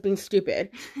hiccups being stupid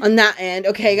on that end.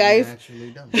 Okay, guys?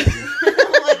 Naturally dumb.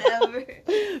 Whatever.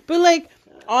 But, like,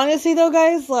 honestly, though,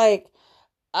 guys, like,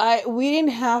 we didn't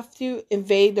have to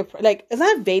invade it's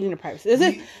not invading the privacy.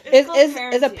 It's called a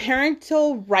parenting.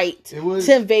 parental right It was-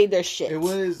 to invade their shit. It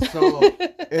was so.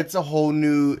 It was a whole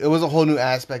new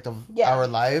aspect of our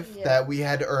life that we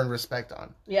had to earn respect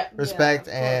on. Yeah. Respect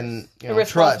of and trust.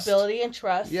 Responsibility and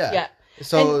trust. Yeah. Yeah.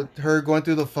 So her going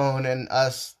through the phone and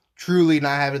us truly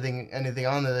not having anything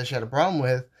on there that she had a problem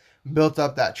with built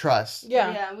up that trust.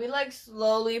 Yeah. Yeah, we like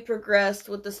slowly progressed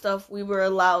with the stuff we were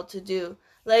allowed to do.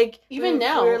 Like Even we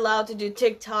now. we're allowed to do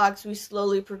TikToks. We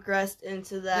slowly progressed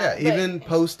into that. Yeah, even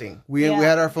posting. We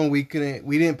had our phone. We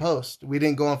didn't post. We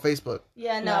didn't go on Facebook.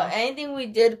 Yeah, no. No. Anything we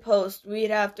did post, we'd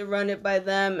have to run it by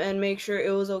them and make sure it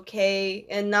was okay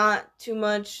and not too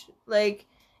much. Like,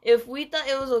 if we thought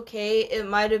it was okay, it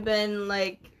might have been,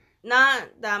 like, not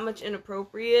that much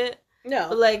inappropriate, No.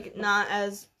 but, like, not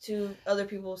as to other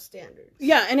people's standards.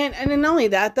 Yeah, and then not only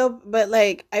that though, but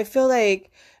like I feel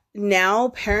like now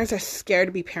parents are scared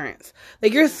to be parents.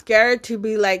 Like, you're scared to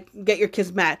be like get your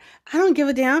kids mad. I don't give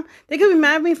a damn. They could be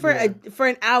mad at me for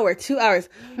an hour, 2 hours,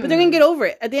 but they're gonna get over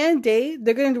it. At the end of the day,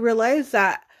 they're gonna realize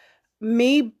that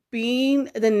me being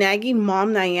the nagging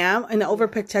mom that I am and the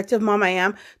overprotective mom I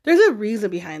am, there's a reason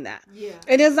behind that. Yeah.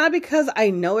 And it's not because I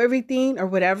know everything or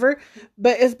whatever,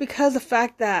 but it's because the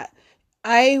fact that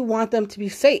I want them to be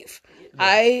safe.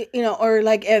 Or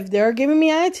like if they're giving me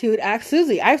attitude, ask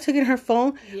Susie. I've taken her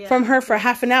phone from her for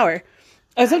half an hour.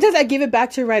 And sometimes I give it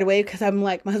back to her right away because I'm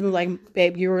like, my husband's like,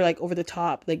 babe, you were like over the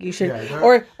top. Like you should,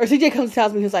 or CJ comes and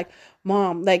tells me, he's like,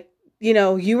 Mom, like, you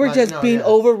were Like, just being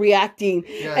overreacting.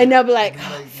 Yeah, And they'll be like, and,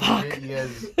 oh, fuck. You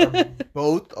guys are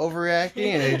both overreacting,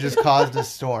 and it just caused a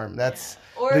storm. That's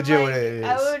Or legit like, what it is.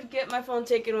 I would get my phone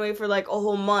taken away for like a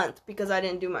whole month because I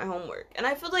didn't do my homework. And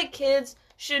I feel like kids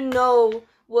should know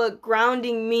what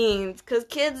grounding means because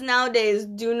kids nowadays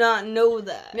do not know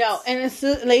that. No, and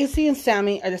Lacey and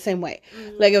Sammy are the same way.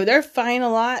 Mm-hmm. Like if they're fighting a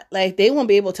lot, like they won't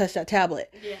be able to touch that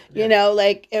tablet. Yeah.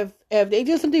 Like if they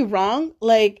do something wrong,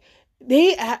 like oh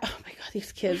my god,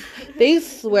 these kids, they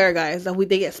swear, guys, that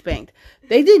they get spanked.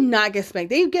 They did not get spanked.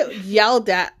 They get yelled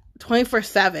at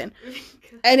 24/7.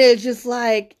 And it's just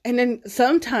like, and then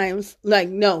sometimes, like,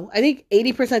 no, I think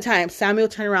 80% of the time, Sammy will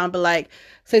turn around and be like,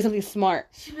 say something smart.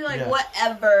 She'd be like,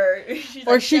 whatever. She's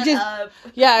Or like, she shut just, up.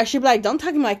 yeah, she'd be like, don't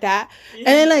talk to me like that. And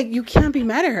then, like, you can't be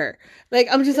mad at her. Like,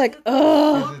 I'm just like,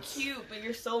 oh. So cute, but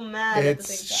you're so mad at the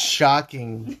same It's time.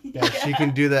 shocking that she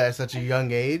can do that at such a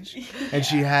young age, and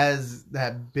she has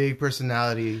that big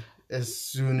personality. As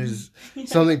soon as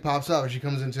something pops up, she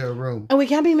comes into a room. And we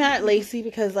can't be mad at Lacey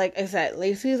because, like I said,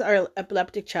 Lacey's our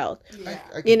epileptic child. I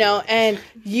can do it. And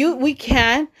we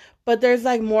can, but there's,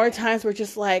 like, more times where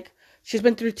just, like, she's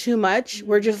been through too much.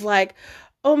 We're just like,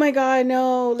 oh my god,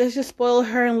 no, let's just spoil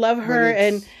her and love her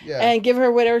and give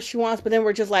her whatever she wants. But then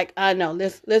we're just like, no,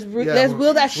 let's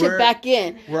wheel that shit back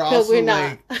in. We're also we're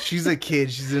not. like, she's a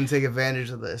kid. She's gonna take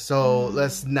advantage of this. So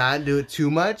let's not do it too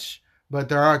much. But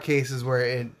there are cases where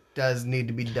it does need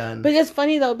to be done. But it's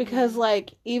funny though because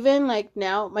like even like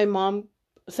now my mom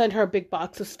sent her a big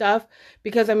box of stuff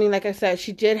because I mean like I said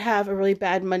she did have a really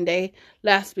bad Monday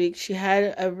last week. She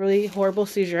had a really horrible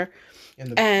seizure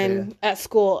at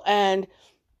school and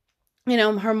my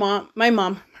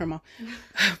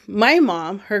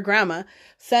mom her grandma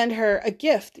sent her a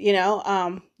gift get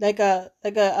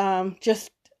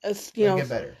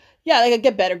better. Yeah, like a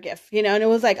get better gift, and it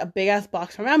was like a big ass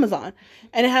box from Amazon,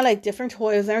 and it had like different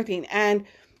toys and everything. And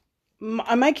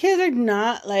my kids are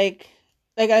not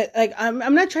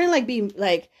I'm not trying to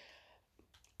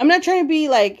be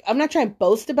like, I'm not trying to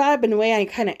boast about it, but in a way I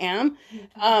kind of am.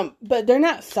 But they're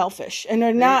not selfish, and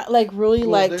they're not like really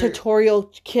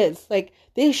tutorial kids. Like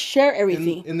they share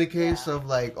everything. In the case of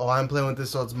like, oh, I'm playing with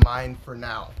this, so it's mine for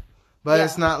now. But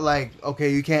it's not like, okay,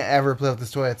 you can't ever play with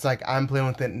this toy. It's like I'm playing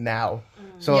with it now.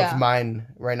 So it's mine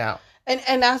right now.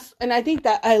 And I think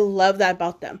that I love that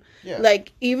about them. Yeah.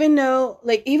 Like even oh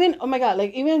my god,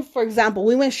 like even for example,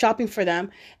 we went shopping for them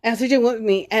and CJ went with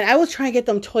me and I was trying to get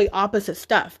them toy opposite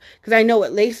stuff because I know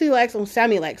what Lacey likes and what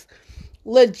Sammy likes.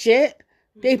 Legit,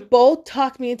 they both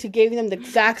talked me into giving them the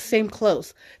exact same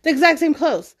clothes.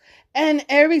 And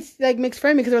everybody like makes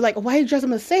fun of me because they're like, why you dress them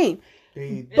the same?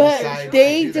 But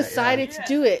they decided yeah. to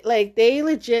do it. Like they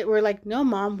legit were like, "No,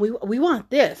 mom, we want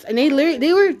this," and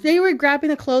they were grabbing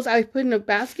the clothes I put in a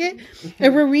basket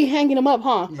and we're rehanging them up,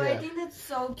 huh? But I think that's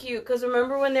so cute because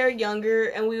remember when they were younger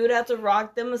and we would have to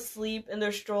rock them asleep in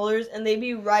their strollers and they'd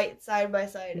be right side by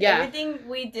side. Yeah. Everything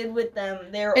we did with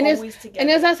them, they were And always together.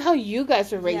 And that's how you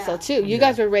guys were raised, though, too. You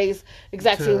guys were raised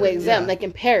exactly the way them, like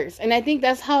in pairs. And I think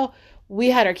that's how we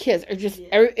had our kids, or just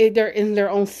they're in their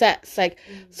own sets. Like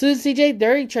Susan, CJ,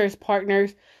 they're each other's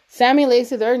partners. Sammy,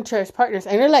 Lacey, they're each other's partners,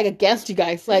 and they're like against you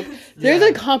guys. Like there's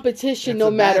a competition no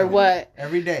matter what.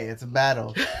 Every day, it's a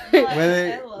battle.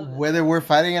 Whether we're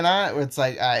fighting or not, it's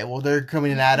like, all right, well, they're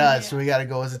coming at us, so we got to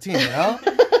go as a team, you know.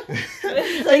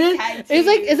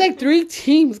 It's like 3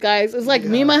 teams, guys. It's like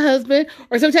me and my husband,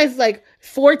 or sometimes it's like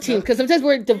 4 teams, because sometimes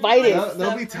we're divided.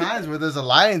 There'll be times where there's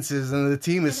alliances and the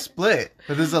team is split,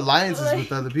 but there's alliances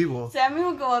with other people. Sammy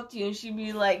will go up to you and she'd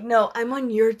be like, "No, I'm on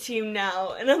your team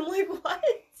now," and I'm like, "What?"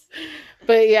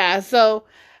 But yeah, so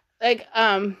like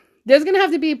there's gonna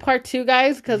have to be part 2,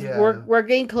 guys, because we're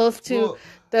getting close to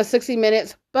the 60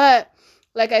 minutes. But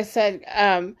like I said,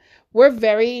 we're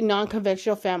very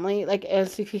non-conventional family. Like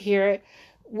as you can hear it,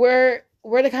 we're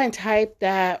the kind of type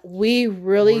that we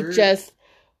really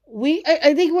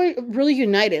I think we're really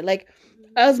united. Like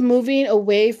us moving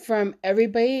away from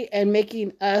everybody and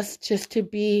making us just to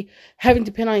be having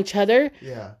to depend on each other.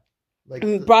 Yeah.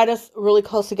 Like brought us really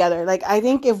close together. Like I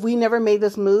think if we never made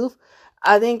this move,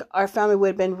 I think our family would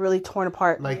have been really torn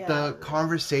apart. Like the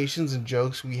conversations and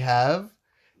jokes we have,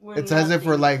 it's as if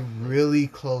we're like really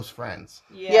close friends.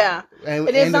 Yeah. And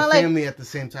the family at the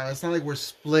same time. It's not like we're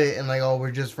split and like, oh,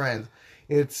 we're just friends.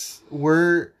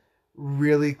 We're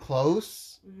really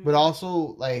close, but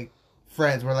also like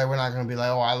friends. We're not gonna be like,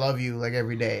 oh, I love you like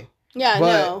every day. Yeah,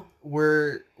 but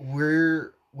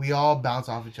we all bounce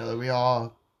off each other. We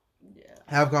all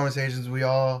have conversations. We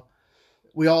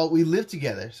live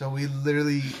together, so we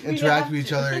literally interact with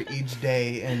each other each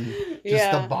day, and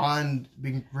just the bond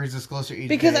brings us closer each day.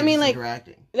 Because I mean, like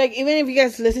even if you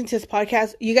guys listen to this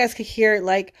podcast, you guys could hear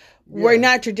like we're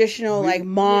not traditional like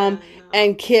mom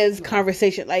and kids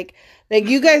conversation. Like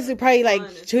you guys are probably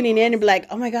like tuning in and be like,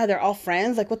 oh my god, they're all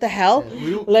friends. Like what the hell?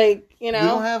 Like you know, we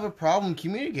don't have a problem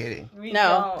communicating. We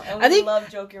don't. And we I think love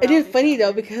joking around. It is funny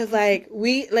though because like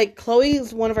Chloe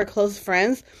is one of our closest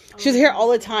friends. She's here all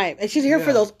the time, and she's here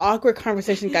for those awkward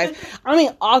conversations, guys. I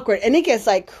mean, awkward, and it gets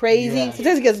like crazy. Yeah.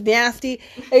 Sometimes it gets nasty.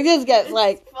 It just gets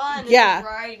like fun. It's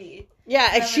variety. Yeah,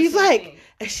 and she's like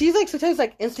sometimes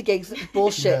like instigates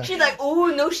bullshit. Yeah. She's like, oh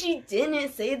no, she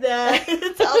didn't say that.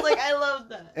 So I was like, I love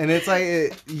that. And it's like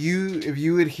if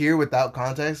you would hear without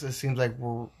context, it seems like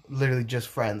we're literally just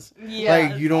friends. Yeah,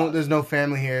 like there's no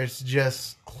family here. It's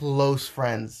just close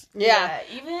friends. Yeah.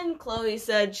 Even Chloe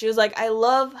said she was like, I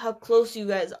love how close you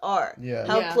guys are. Yeah,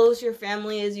 how close your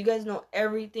family is. You guys know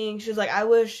everything. She was like, I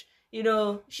wish. You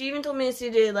know, she even told me and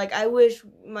CJ, like, I wish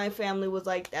my family was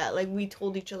like that. Like, we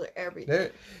told each other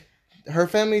everything. Her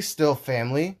family's still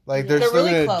family. Like, they're still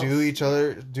really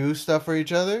gonna do stuff for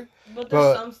each other. But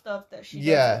there's some stuff that she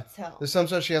doesn't tell. There's some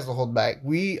stuff she has to hold back.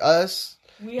 We have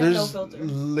no filter.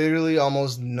 Literally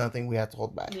almost nothing we have to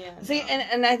hold back. Yeah. See,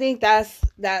 and I think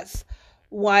that's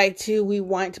why, too, we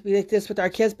want to be like this with our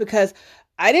kids, because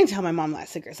I didn't tell my mom my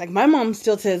secrets. Like, my mom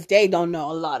still to this day don't know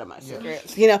a lot of my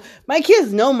secrets. You know, my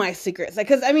kids know my secrets. Like,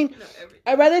 because, I mean,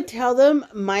 I'd rather tell them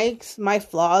my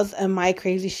flaws and my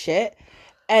crazy shit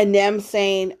and them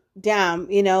saying, damn,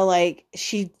 you know, like,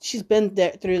 she's been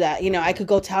through that. You know, I could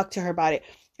go talk to her about it.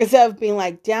 Instead of being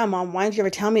like, damn, mom, why didn't you ever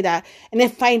tell me that? And then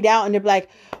find out and they're like,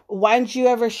 why didn't you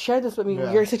ever share this with me?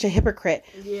 Yeah. You're such a hypocrite.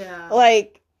 Yeah.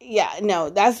 Like, yeah,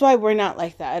 no, that's why we're not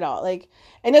like that at all. Like,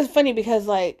 and it's funny because,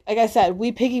 like I said,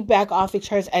 we piggyback off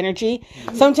each other's energy.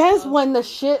 Sometimes when the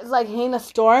shit is, like, hitting a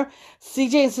storm,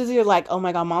 CJ and Susie are like, oh,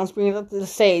 my God, mom's bringing up the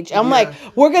sage. I'm like,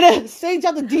 we're going to sage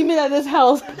out the demon out of this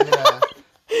house. Yeah.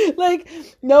 Like,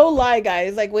 no lie,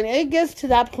 guys. Like, when it gets to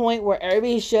that point where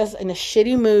everybody's just in a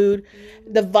shitty mood,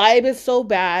 the vibe is so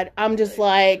bad, I'm just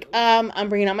like, I'm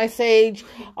bringing out my sage.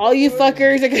 All you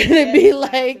fuckers are gonna be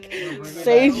like,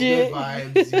 sage it.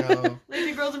 Vibes, you know. Like,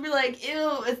 the girls will be like,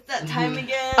 ew, it's that time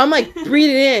again. I'm like, breathe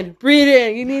it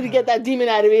in. You need to get that demon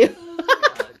out of you.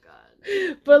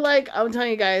 But, like, I'm telling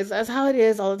you guys, that's how it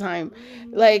is all the time.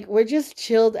 Like, we're just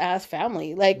chilled ass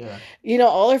family. Like, you know,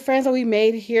 all our friends that we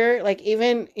made here, like,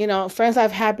 even, you know, friends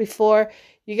I've had before,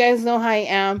 you guys know how I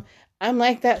am. I'm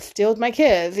like that still with my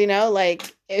kids, you know?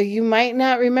 Like, you might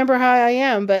not remember how I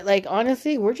am, but, like,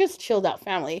 honestly, we're just chilled out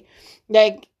family.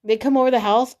 Like, they come over the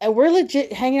house, and we're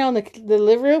legit hanging out in the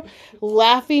living room,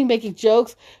 laughing, making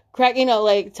jokes,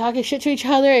 talking shit to each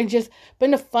other, and just, but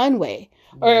in a fun way.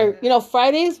 Or,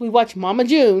 Fridays, we watch Mama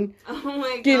June. Oh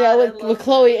my God. With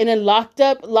Chloe, and then Love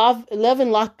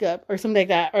and Locked Up, or something like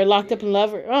that. Or Locked Up and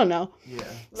Love, or I don't know. Yeah.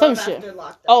 Some shit.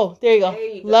 Oh, there you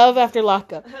go. Love After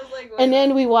Locked Up. And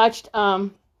then we watched,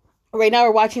 right now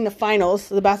we're watching the finals,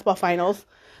 the basketball finals.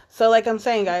 So like I'm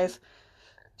saying, guys,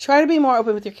 try to be more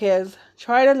open with your kids.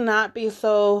 Try to not be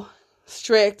so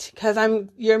strict, because I'm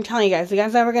telling you guys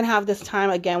never going to have this time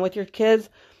again with your kids.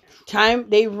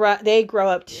 They grow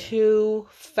up too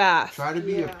fast. Try to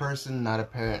be a person, not a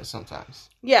parent sometimes.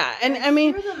 Yeah, and I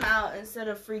mean, hear them out instead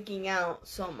of freaking out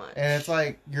so much. And it's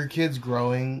like your kids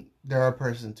growing, they're a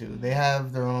person too. They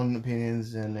have their own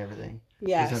opinions and everything.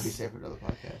 Yes. It's gonna be safe for another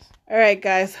podcast. All right,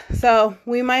 guys. So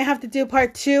we might have to do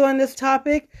part 2 on this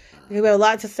topic. We have a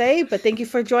lot to say, but thank you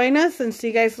for joining us, and see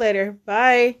you guys later.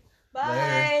 Bye.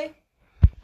 Bye. Later.